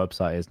on his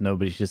website is,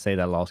 "Nobody should say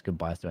their last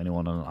goodbyes to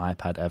anyone on an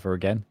iPad ever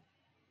again."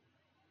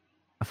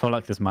 I feel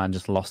like this man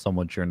just lost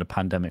someone during the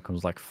pandemic and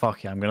was like,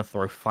 "Fuck it, I'm gonna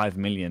throw 5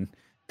 million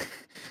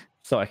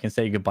so I can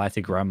say goodbye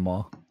to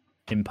grandma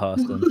in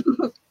person."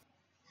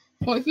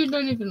 What if you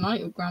don't even like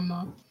your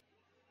grandma?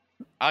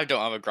 I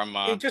don't have a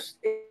grandma.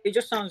 It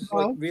just sounds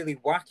like really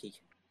wacky.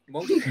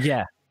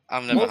 Yeah.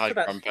 I've never had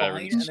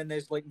grandparents. And then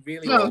there's like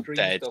really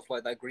extreme stuff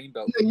like that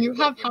Greenbelt. No, you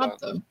have had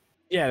them.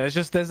 Yeah, there's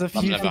a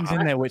few things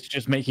in there which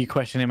just make you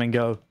question him and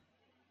go,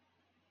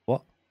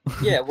 "What?"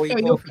 Yeah, well,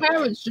 your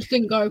parents just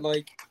didn't go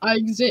like, "I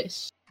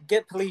exist."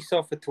 Get police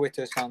off of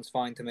Twitter sounds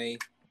fine to me.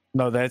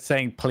 No, they're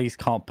saying police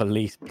can't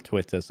police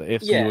Twitter. So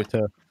if you were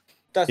to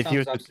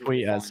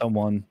tweet at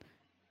someone,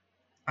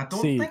 I don't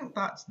think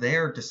that's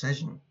their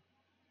decision.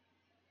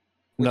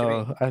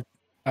 No,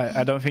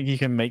 I don't think you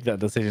can make that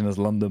decision as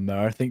London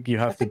Mayor. I think you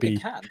have to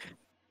be.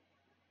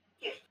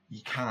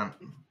 You can't.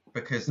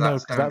 Because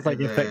that's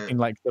like affecting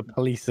like the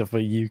police of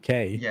the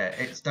UK. Yeah,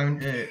 it's down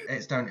to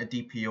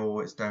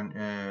DPO. It's down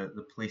to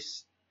the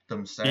police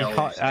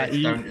themselves.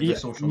 It's down to the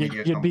social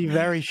media. You'd be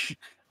very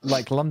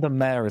like London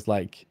Mayor is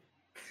like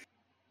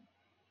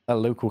a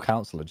local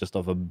councillor just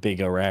of a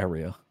bigger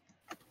area.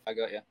 I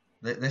got you.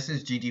 This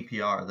is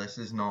GDPR. This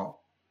is not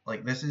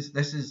like this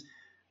is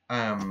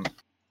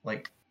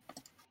like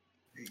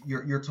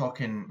you're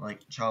talking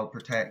like child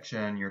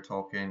protection. You're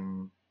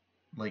talking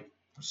like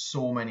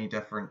so many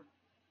different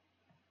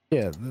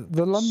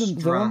the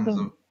London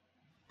of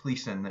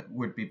policing that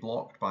would be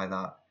blocked by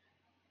that.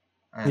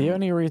 And the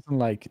only reason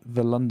like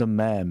the London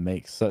mayor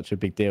makes such a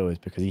big deal is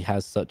because he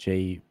has such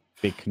a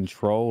big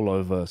control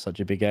over such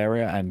a big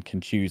area and can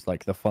choose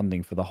like the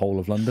funding for the whole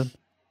of London.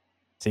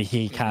 So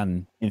he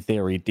can, in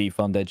theory,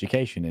 defund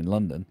education in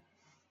London.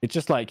 It's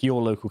just like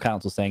your local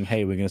council saying,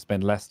 hey, we're going to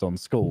spend less on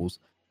schools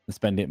and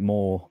spend it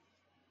more.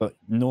 But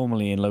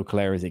normally in local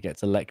areas, it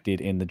gets elected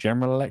in the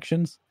general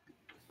elections.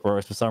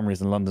 Whereas for some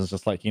reason, London's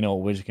just like, you know,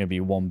 we're just going to be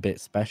one bit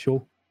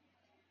special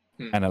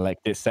and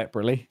elect it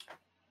separately.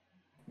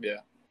 Yeah.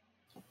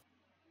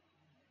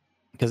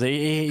 Because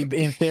he,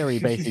 in theory,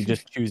 basically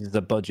just chooses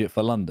a budget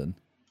for London.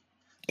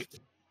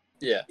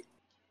 Yeah.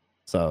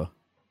 So,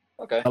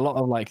 okay. A lot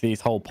of like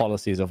these whole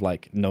policies of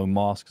like no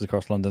masks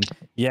across London.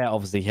 Yeah,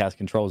 obviously he has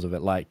controls of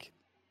it. Like,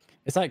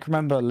 it's like,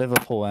 remember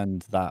Liverpool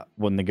and that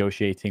were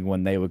negotiating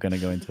when they were going to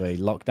go into a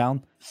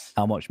lockdown,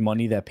 how much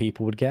money their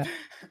people would get.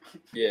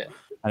 Yeah.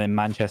 And then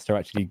Manchester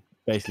actually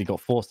basically got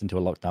forced into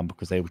a lockdown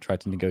because they would try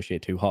to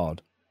negotiate too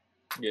hard.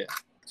 Yeah.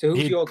 So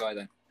who's your guy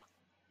then?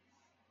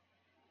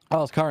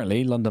 Oh, it's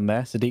currently London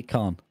Mayor Sadiq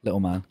Khan, little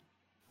man.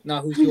 No,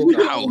 who's your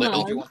guy? How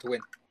little? Who do you want to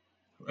win?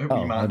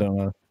 Oh, I don't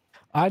know.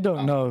 I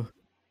don't know.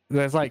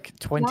 There's like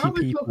 20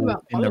 people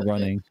in the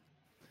running.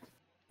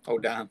 Oh,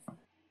 damn.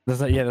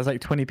 There's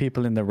like 20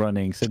 people in the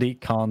running.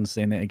 Sadiq Khan's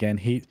in it again.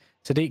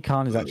 Sadiq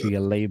Khan is actually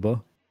a Labour.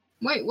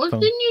 Wait, what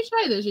didn't you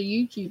say? There's a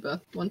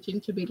YouTuber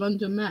wanting to be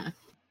London Mayor.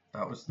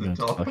 That was the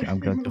topic. Okay, I'm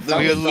going to.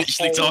 We were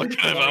literally talking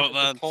about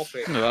that.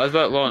 No, that was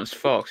about Lawrence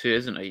Fox, who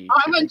isn't he?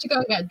 I went to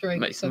go get a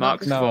drink. It's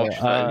Max Fox.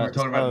 We're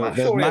talking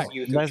about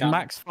there's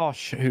Max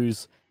Fosh,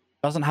 who's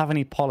doesn't have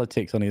any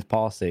politics on his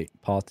party.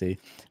 The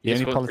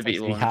only politics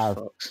he has,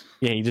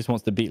 he just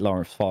wants to beat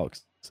Lawrence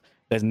Fox.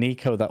 There's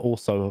Nico that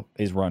also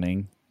is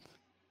running.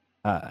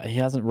 He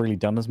hasn't really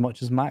done as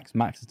much as Max.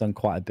 Max has done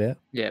quite a bit.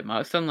 Yeah,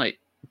 Max done like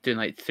doing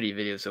like 3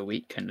 videos a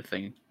week kind of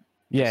thing.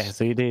 Yeah,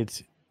 so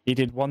he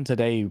did one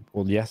today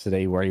or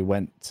yesterday where he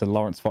went to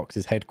Lawrence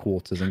Fox's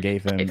headquarters and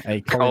gave him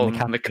a Colin the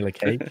Caterpillar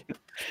cake.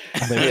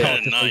 And they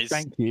had to say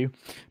thank you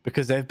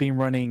because they've been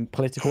running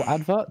political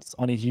adverts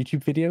on his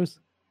YouTube videos,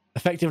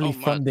 effectively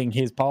funding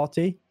his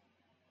party.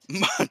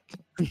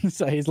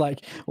 So he's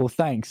like, well,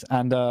 thanks.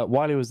 And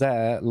while he was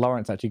there,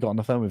 Lawrence actually got on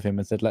the phone with him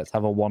and said, let's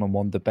have a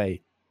one-on-one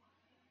debate.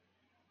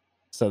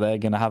 So they're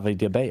going to have a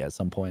debate at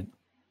some point,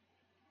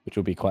 which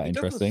will be quite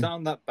interesting. He doesn't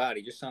sound that bad.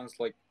 He just sounds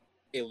like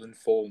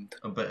ill-informed.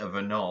 A bit of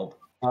a knob.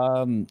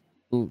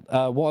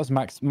 What was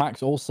Max?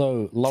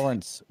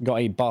 Lawrence got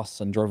a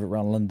bus and drove it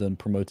around London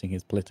promoting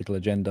his political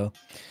agenda.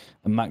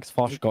 And Max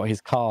Fosh got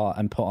his car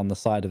and put on the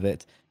side of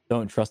it,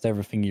 don't trust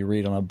everything you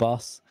read on a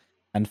bus,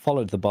 and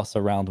followed the bus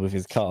around with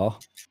his car.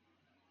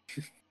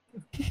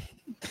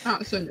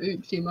 That's an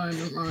oopsie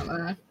moment right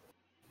there.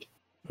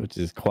 Which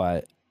is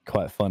quite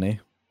funny.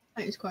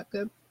 That is quite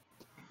good.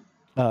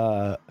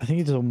 I think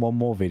he did one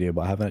more video,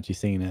 but I haven't actually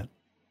seen it.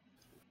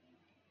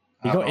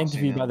 He got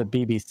interviewed by the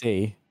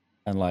BBC,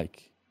 and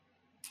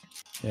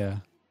yeah,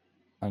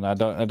 and I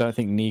don't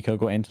think Nico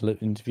got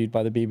interviewed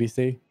by the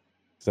BBC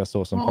because I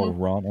saw some whole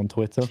rant on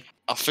Twitter.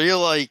 I feel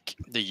like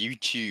the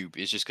YouTube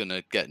is just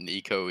gonna get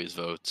Nico his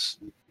votes.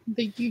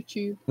 Big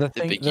YouTube. The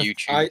big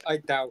YouTube. I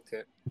doubt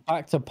it.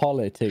 Back to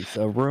politics.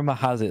 A rumor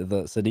has it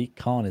that Sadiq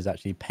Khan is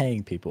actually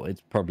paying people.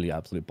 It's probably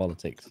absolute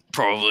politics.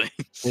 Probably.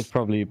 It's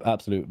probably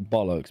absolute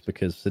bollocks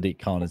because Sadiq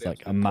Khan is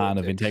like a man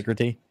of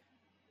integrity.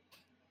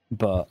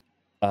 But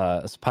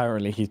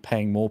apparently he's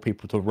paying more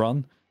people to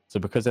run. So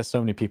because there's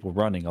so many people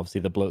running,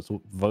 obviously the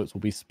votes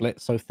will be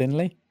split so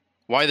thinly.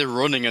 Why they're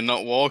running and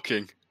not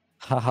walking?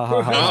 Ha ha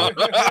ha ha.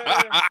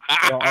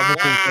 So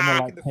obviously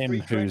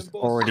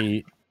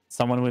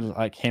someone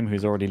like him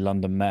who's already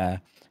London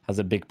Mayor has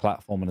a big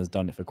platform and has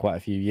done it for quite a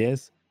few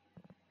years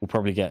will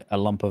probably get a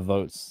lump of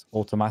votes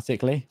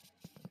automatically.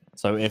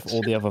 So if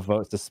all the other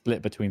votes are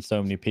split between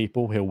so many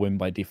people, he'll win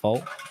by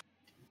default.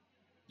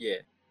 Yeah.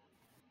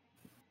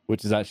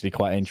 Which is actually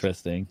quite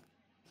interesting.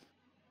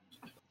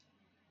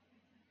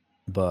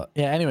 But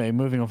yeah, anyway,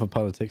 moving on from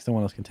politics,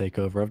 someone else can take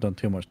over. I've done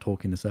too much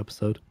talking this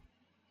episode.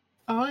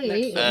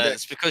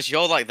 It's because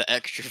you're like the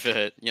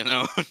extrovert, you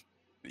know?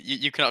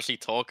 you can actually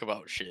talk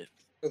about shit.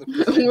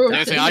 The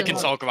only thing I can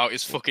talk about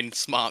is fucking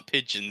smart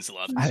pigeons,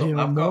 lad.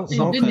 I'm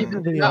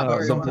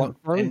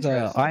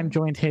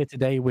joined here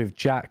today with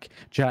Jack,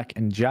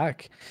 and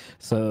Jack.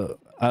 So,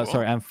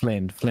 sorry, and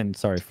Flynn.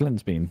 Sorry,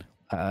 Flynn's been.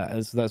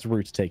 That's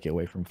rude to take it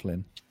away from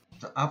Flynn.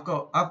 I've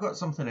got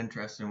something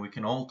interesting we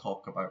can all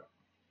talk about.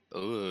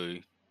 Ooh.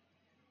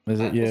 Is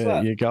it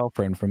your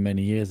girlfriend from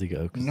many years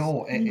ago?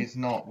 No, it is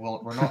not.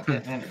 Well, we're not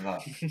getting into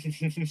that.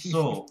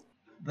 So,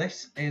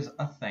 this is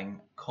a thing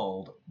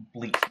called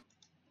Bleep.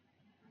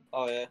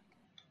 Oh yeah.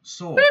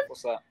 So,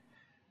 what's that?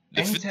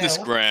 The fitness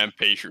gram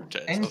patient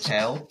test.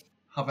 Intel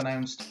have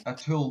announced a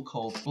tool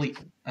called Bleep,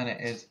 and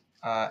it is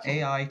an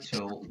AI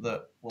tool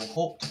that will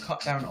hope to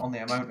cut down on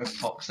the amount of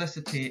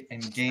toxicity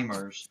in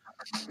gamers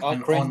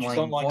and cringe,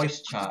 online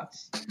voice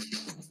chats.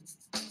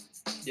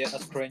 Yeah,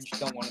 that's cringe.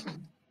 Don't want it.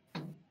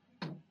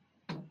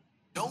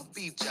 Don't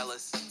be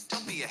jealous.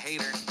 Don't be a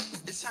hater.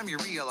 It's time you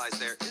realize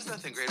there is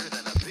nothing greater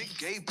than a big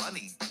gay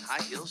bunny in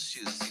high heel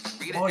shoes. You can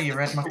read it. Oh, you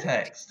read my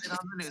text. On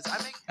the news.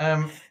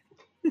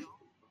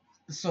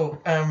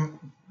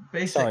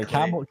 Basically, sorry,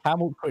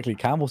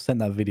 Campbell sent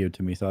that video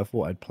to me, so I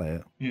thought I'd play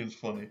it. It was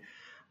funny.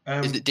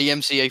 Is it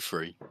DMCA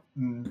free?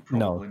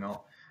 Probably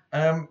not.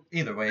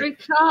 Either way,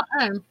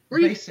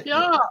 basically,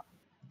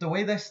 the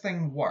way this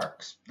thing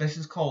works, this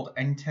is called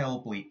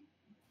Intel Bleep,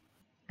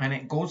 and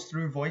it goes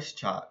through voice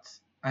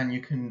chats, and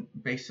you can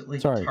basically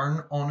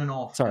turn on and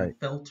off and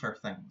filter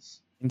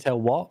things. Intel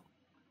what?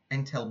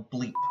 Intel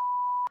Bleep.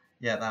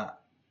 Yeah, that.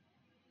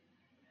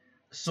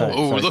 So,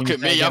 look at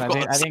me! I've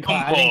got I didn't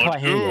quite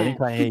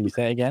hear you.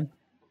 Say it again.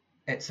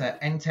 It's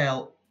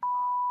Intel.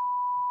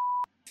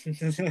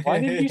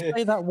 Why did you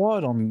say that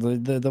word on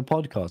the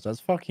podcast?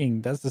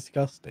 That's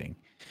disgusting.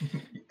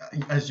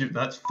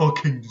 That's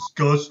fucking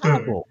disgusting.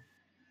 Terrible.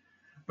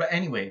 But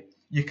anyway,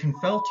 you can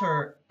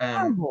filter.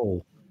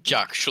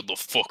 Jack, shut the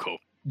fuck up.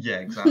 Yeah,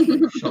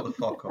 exactly. Shut the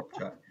fuck up,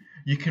 Jack.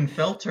 You can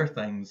filter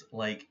things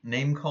like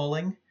name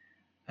calling,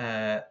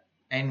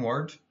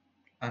 N-word,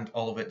 and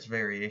all of its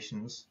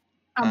variations.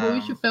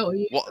 We should filter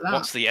you.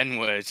 What's the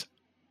N-word?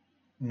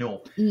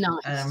 No.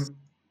 Nice.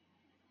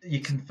 You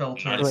can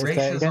filter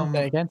racism.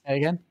 Say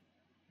again.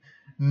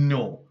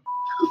 No.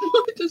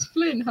 What does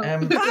Flynn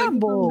have?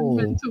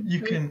 Campbell!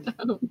 You can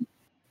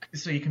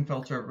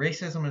filter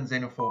racism and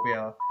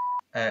xenophobia,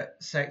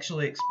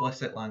 sexually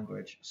explicit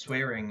language,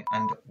 swearing,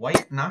 and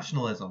white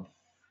nationalism.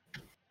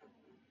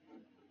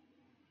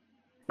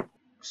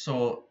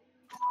 So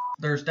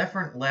there's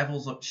different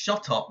levels of...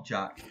 Shut up,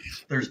 Jack.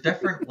 There's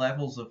different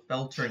levels of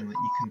filtering that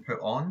you can put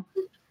on.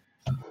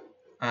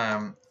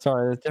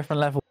 Sorry, there's different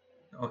levels.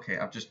 Okay,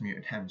 I've just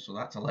muted him, so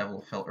that's a level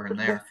of filtering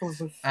there.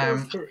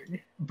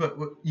 But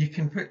you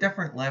can put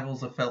different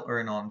levels of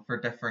filtering on for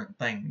different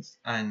things,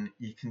 and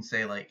you can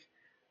say, like,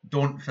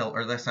 don't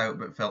filter this out,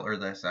 but filter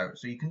this out.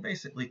 So you can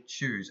basically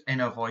choose in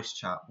a voice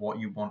chat what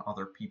you want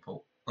other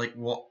people, like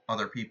what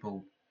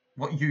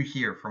you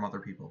hear from other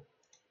people.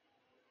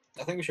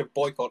 I think we should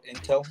boycott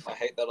Intel. I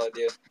hate that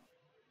idea.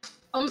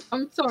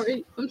 I'm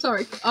sorry.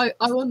 I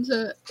want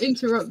to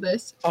interrupt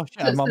this. Oh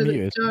shit, I'm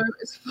unmuted. Joe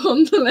is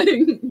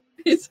fondling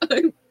his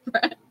own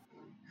breath.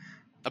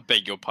 I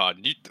beg your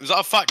pardon. Was that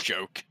a fat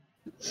joke?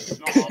 It's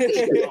not.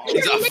 Is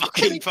that a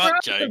fucking fat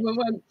joke?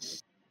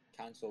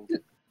 Cancelled.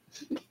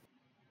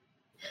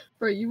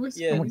 Bro, you were.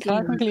 Can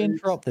I quickly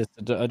interrupt this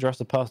to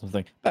address a personal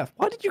thing? Beth,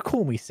 why did you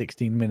call me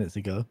 16 minutes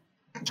ago?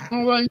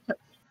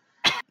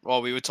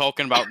 Well, we were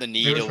talking about the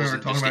needles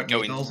and just it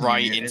going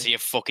right into your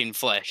fucking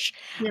flesh,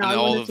 and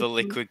all of the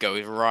liquid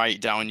goes right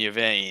down your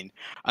vein,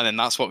 and then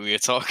that's what we were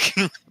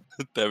talking.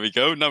 There we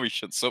go. Now he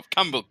shuts up.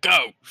 Campbell,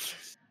 go.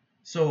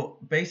 So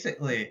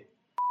basically,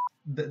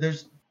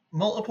 there's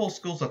multiple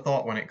schools of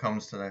thought when it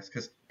comes to this,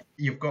 because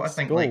you've got to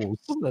think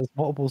there's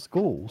multiple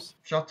schools.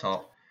 Shut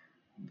up.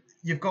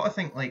 You've got to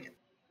think like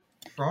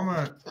from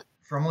a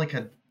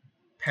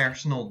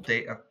personal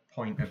data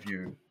point of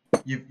view.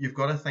 You've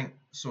got to think.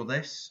 So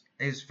this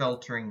is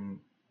filtering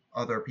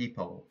other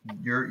people.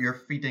 You're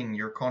feeding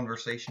your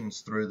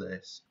conversations through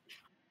this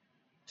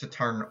to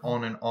turn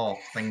on and off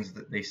things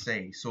that they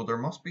say. So there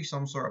must be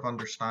some sort of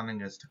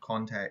understanding as to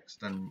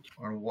context and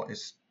what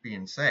is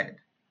being said.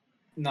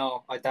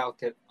 No, I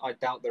doubt it. I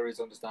doubt there is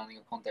understanding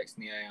of context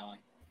in the AI.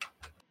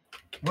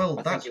 Well,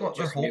 that's what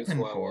they're hoping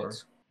for.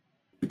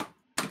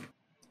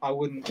 I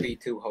wouldn't be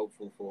too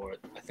hopeful for it.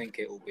 I think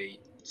it'll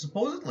be...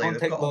 Supposedly,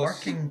 they've got a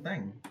working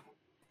thing.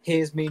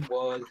 Here's mean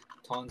word,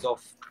 turns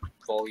off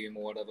volume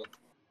or whatever.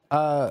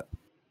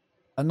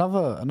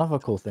 Another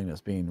cool thing that's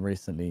been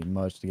recently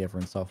merged together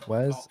in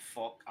softwares. Oh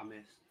fuck, I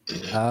missed.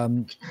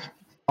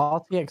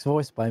 RTX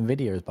voice by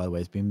NVIDIA, by the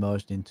way, has been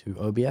merged into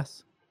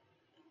OBS.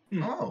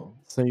 Oh.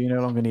 So you no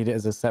longer need it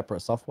as a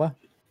separate software.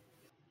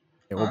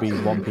 It will be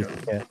one piece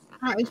of kit.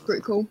 That is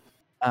pretty cool.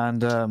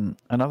 And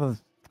another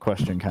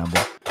question, Campbell.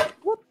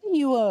 What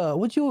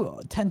would you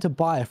tend to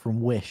buy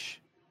from Wish?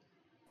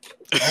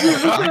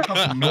 I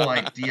have no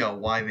idea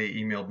why they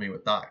emailed me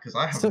with that, because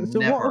I have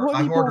never.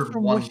 I've ordered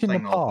one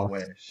thing off of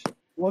Wish.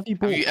 What have you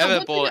bought? Have you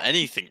ever bought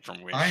anything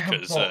from Wish? I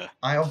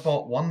have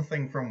bought one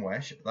thing from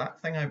Wish. That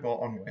thing I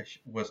bought on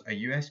Wish was a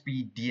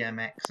USB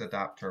DMX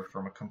adapter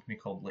from a company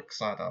called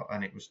Lixada,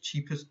 and it was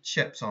cheap as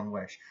chips on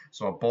Wish,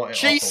 so I bought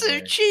it off of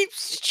Wish.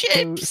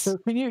 Chips. So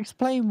can you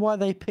explain why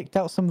they picked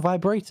out some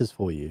vibrators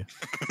for you?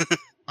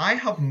 I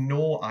have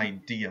no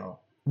idea.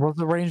 Was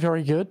the range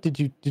very good? Did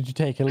you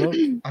take a look?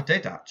 I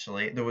did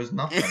actually. There was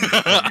nothing.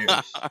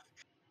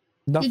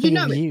 Did you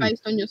know it's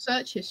based on your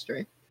search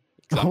history?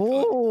 Exactly.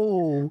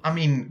 Oh, I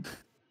mean,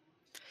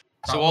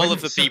 so all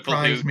of the people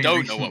who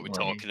don't know what we're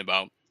talking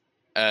about,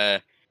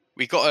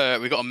 we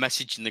got a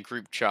message in the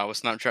group chat, or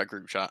Snapchat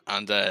group chat,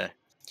 and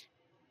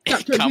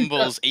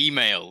Campbell's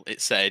email. It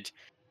said,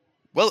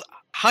 "Well,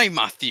 hi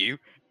Matthew,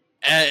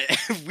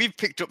 we've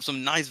picked up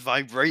some nice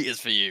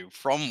vibrators for you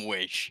from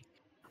Wish.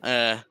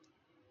 We're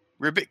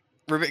a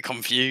bit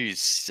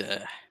confused.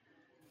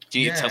 Do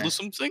you need to tell us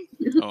something?"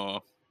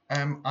 Or...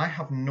 I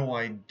have no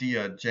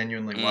idea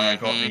genuinely why I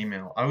got the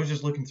email. I was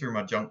just looking through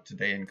my junk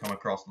today and come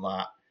across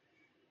that.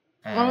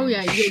 Oh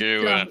yeah,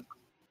 your junk.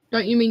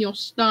 Don't you mean your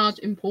starred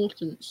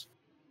importance?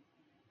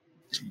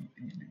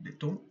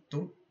 Don't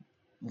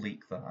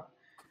leak that.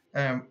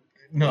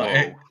 No,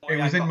 it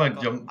was in my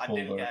junk folder. I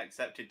didn't get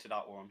accepted to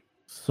that one.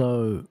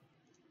 So,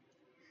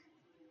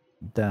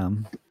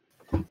 damn.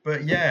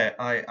 But yeah,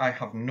 I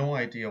have no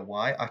idea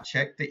why. I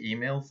checked the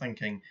email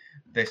thinking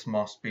this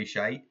must be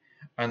shite,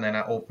 and then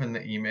I opened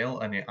the email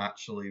and it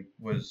actually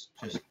was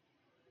just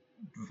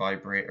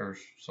vibrators.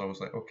 So I was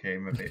like, okay,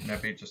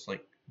 maybe just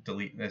like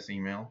delete this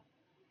email.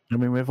 I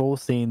mean, we've all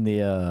seen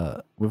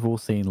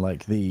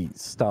like the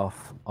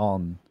stuff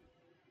on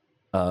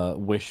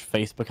Wish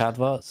Facebook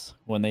adverts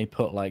when they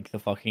put like the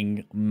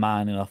fucking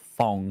man in a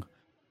thong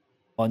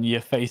on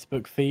your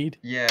Facebook feed.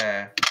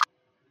 Yeah.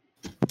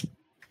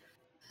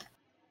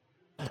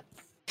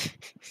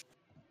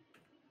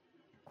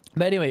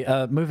 But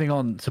anyway, moving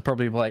on to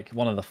probably like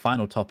one of the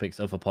final topics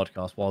of a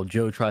podcast while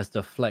Joe tries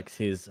to flex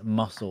his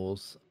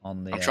muscles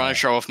on the... I'm trying to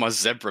show off my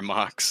zebra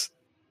marks.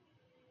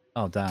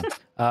 Oh, damn.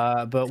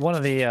 But one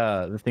of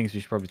the things we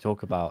should probably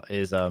talk about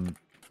is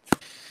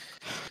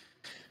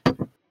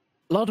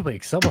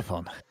Ludwig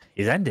Subathon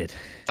is ended.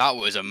 That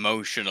was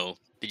emotional.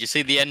 Did you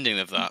see the ending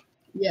of that?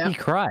 Yeah. He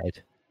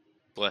cried.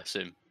 Bless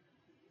him.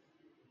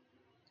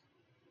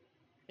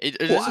 It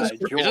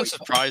doesn't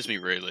surprise me,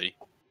 really.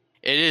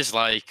 It is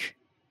like...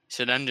 It's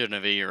an ending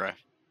of era.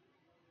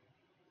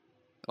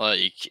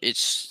 Like,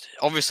 it's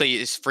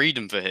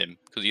freedom for him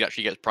because he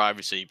actually gets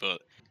privacy,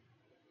 but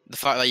the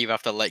fact that you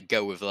have to let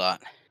go of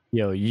that.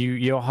 Yo, you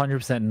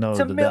 100% know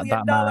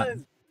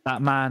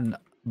that man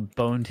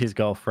boned his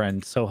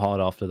girlfriend so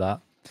hard after that.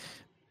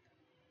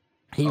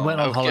 He went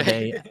on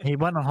holiday. He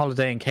went on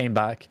holiday and came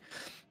back,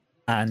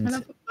 and I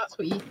don't think that's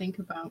what you think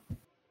about.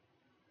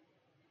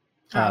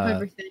 Out of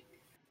everything.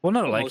 Well,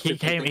 no, like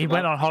he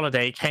went on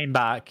holiday, came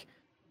back,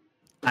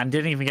 and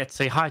didn't even get to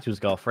say hi to his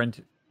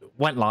girlfriend.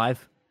 Went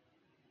live,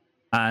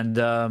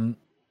 and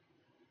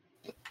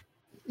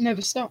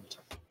never stopped.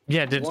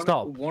 Yeah, didn't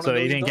stop. So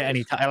he didn't get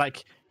any time.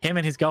 Like him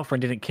and his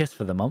girlfriend didn't kiss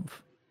for the month.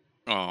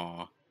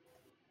 Oh.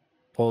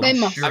 Well, they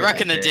must. I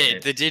reckon they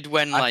did. They did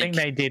when like. I think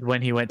they did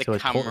when he went to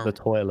the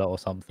toilet or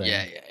something.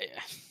 Yeah.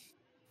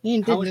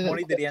 How much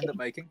money did he end up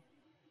making?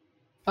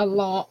 A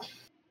lot.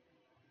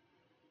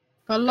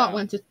 A lot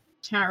went to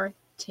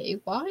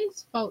charity. Why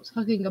is Foltz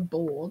hugging a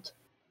board?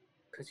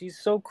 Because he's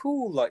so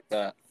cool like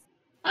that.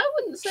 I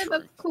wouldn't say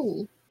that's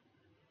cool.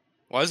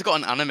 Why has it got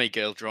an anime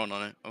girl drawn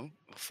on it? Oh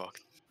fuck.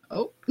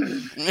 Oh.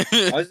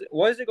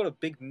 Why has it got a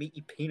big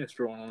meaty penis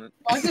drawn on it?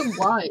 Why is it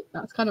white?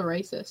 That's kind of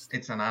racist.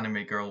 It's an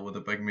anime girl with a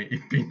big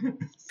meaty penis.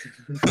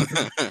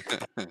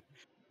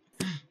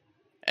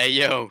 Hey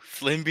yo,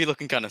 Flynn be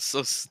looking kind of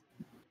sus.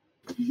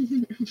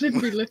 Flynn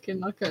be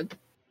looking like a...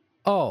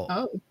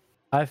 Oh.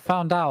 I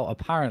found out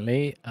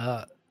apparently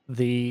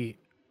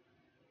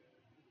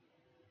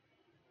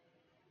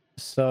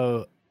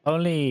so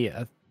only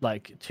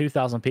like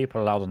 2,000 people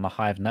are allowed on the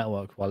Hive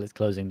network while it's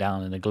closing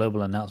down, and a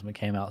global announcement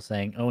came out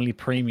saying only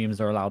premiums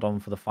are allowed on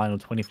for the final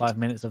 25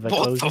 minutes of their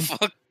closing. The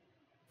fuck?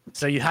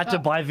 So you had to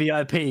buy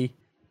VIP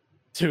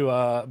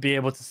to be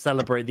able to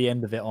celebrate the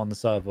end of it on the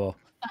server.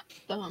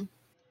 That's dumb.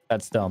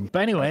 That's dumb.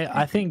 But anyway,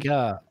 I think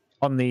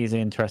on these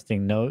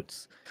interesting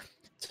notes,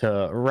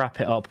 to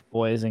wrap it up,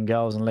 boys and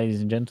girls and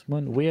ladies and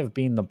gentlemen, we have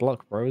been the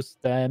BlockBro's.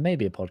 There may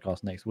be a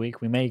podcast next week.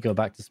 We may go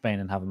back to Spain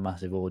and have a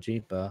massive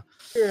orgy, but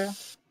yeah.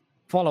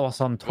 Follow us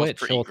on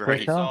Twitch or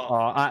Twitter.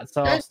 Our ats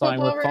are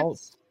starting with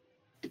Foltz.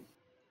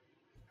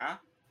 Huh?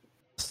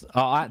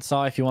 Our ats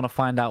are if you want to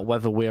find out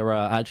whether we're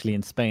actually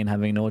in Spain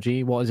having an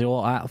orgy. What is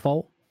your at,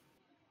 Folt?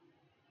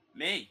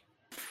 Me.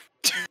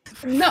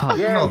 No,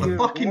 no, the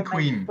fucking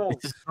queen.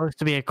 It's supposed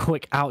to be a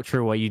quick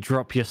outro where you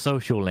drop your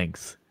social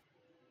links.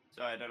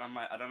 Sorry, I don't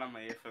have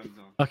my earphones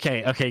on.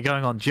 Okay,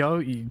 going on. Joe,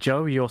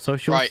 your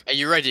socials. Right, are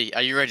you ready?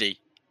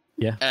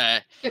 Yeah.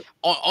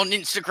 On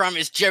Instagram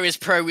it's Joey's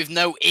Pro with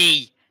no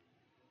E.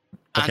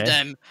 Okay.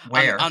 And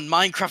on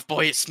Minecraft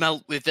Boy it's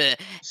spelled with the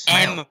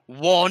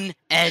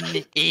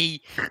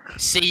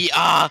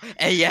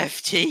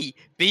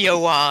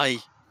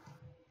M1NECRAFTBOI.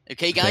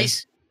 Okay,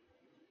 guys.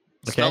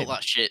 Okay.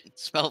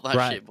 Spell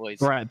that shit,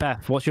 boys. Right,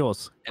 Beth, what's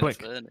yours? Quick.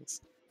 BuffyLou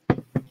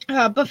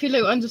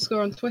 _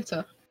 on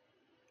Twitter.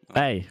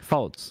 Hey,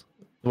 Foltz.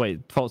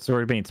 Wait, Foltz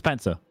already been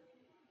Spencer.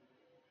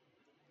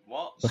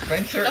 What?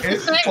 Spencer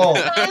is Folt.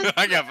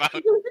 I got that.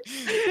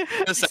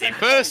 The same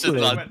person,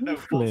 lad.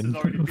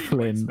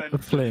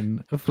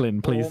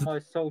 Flynn, please. All my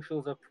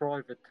socials are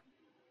private.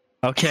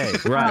 Okay,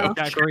 right,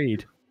 Jack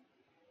Reed.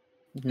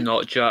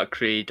 Not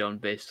Jack Reed on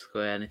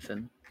basically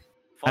anything.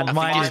 And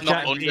mine is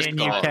Jack D in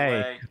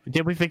UK.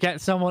 Did we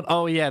forget someone?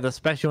 Oh yeah, the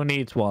special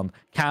needs one.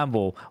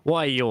 Campbell,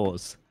 what are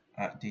yours?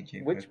 At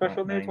DJ. Which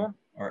special needs one?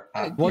 Or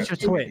at What's your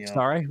Twitch? Media.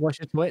 Sorry, what's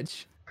your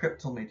Twitch?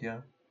 Crypto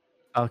Media.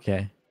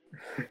 Okay.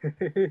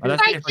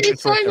 Thank you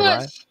so much.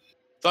 Right?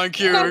 Thank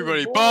you,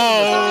 everybody.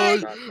 Bye.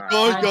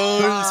 Bye,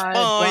 guys.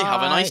 Bye.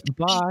 Have a nice day.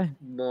 Bye.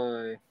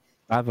 Bye.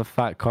 I have a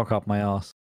fat cock up my ass.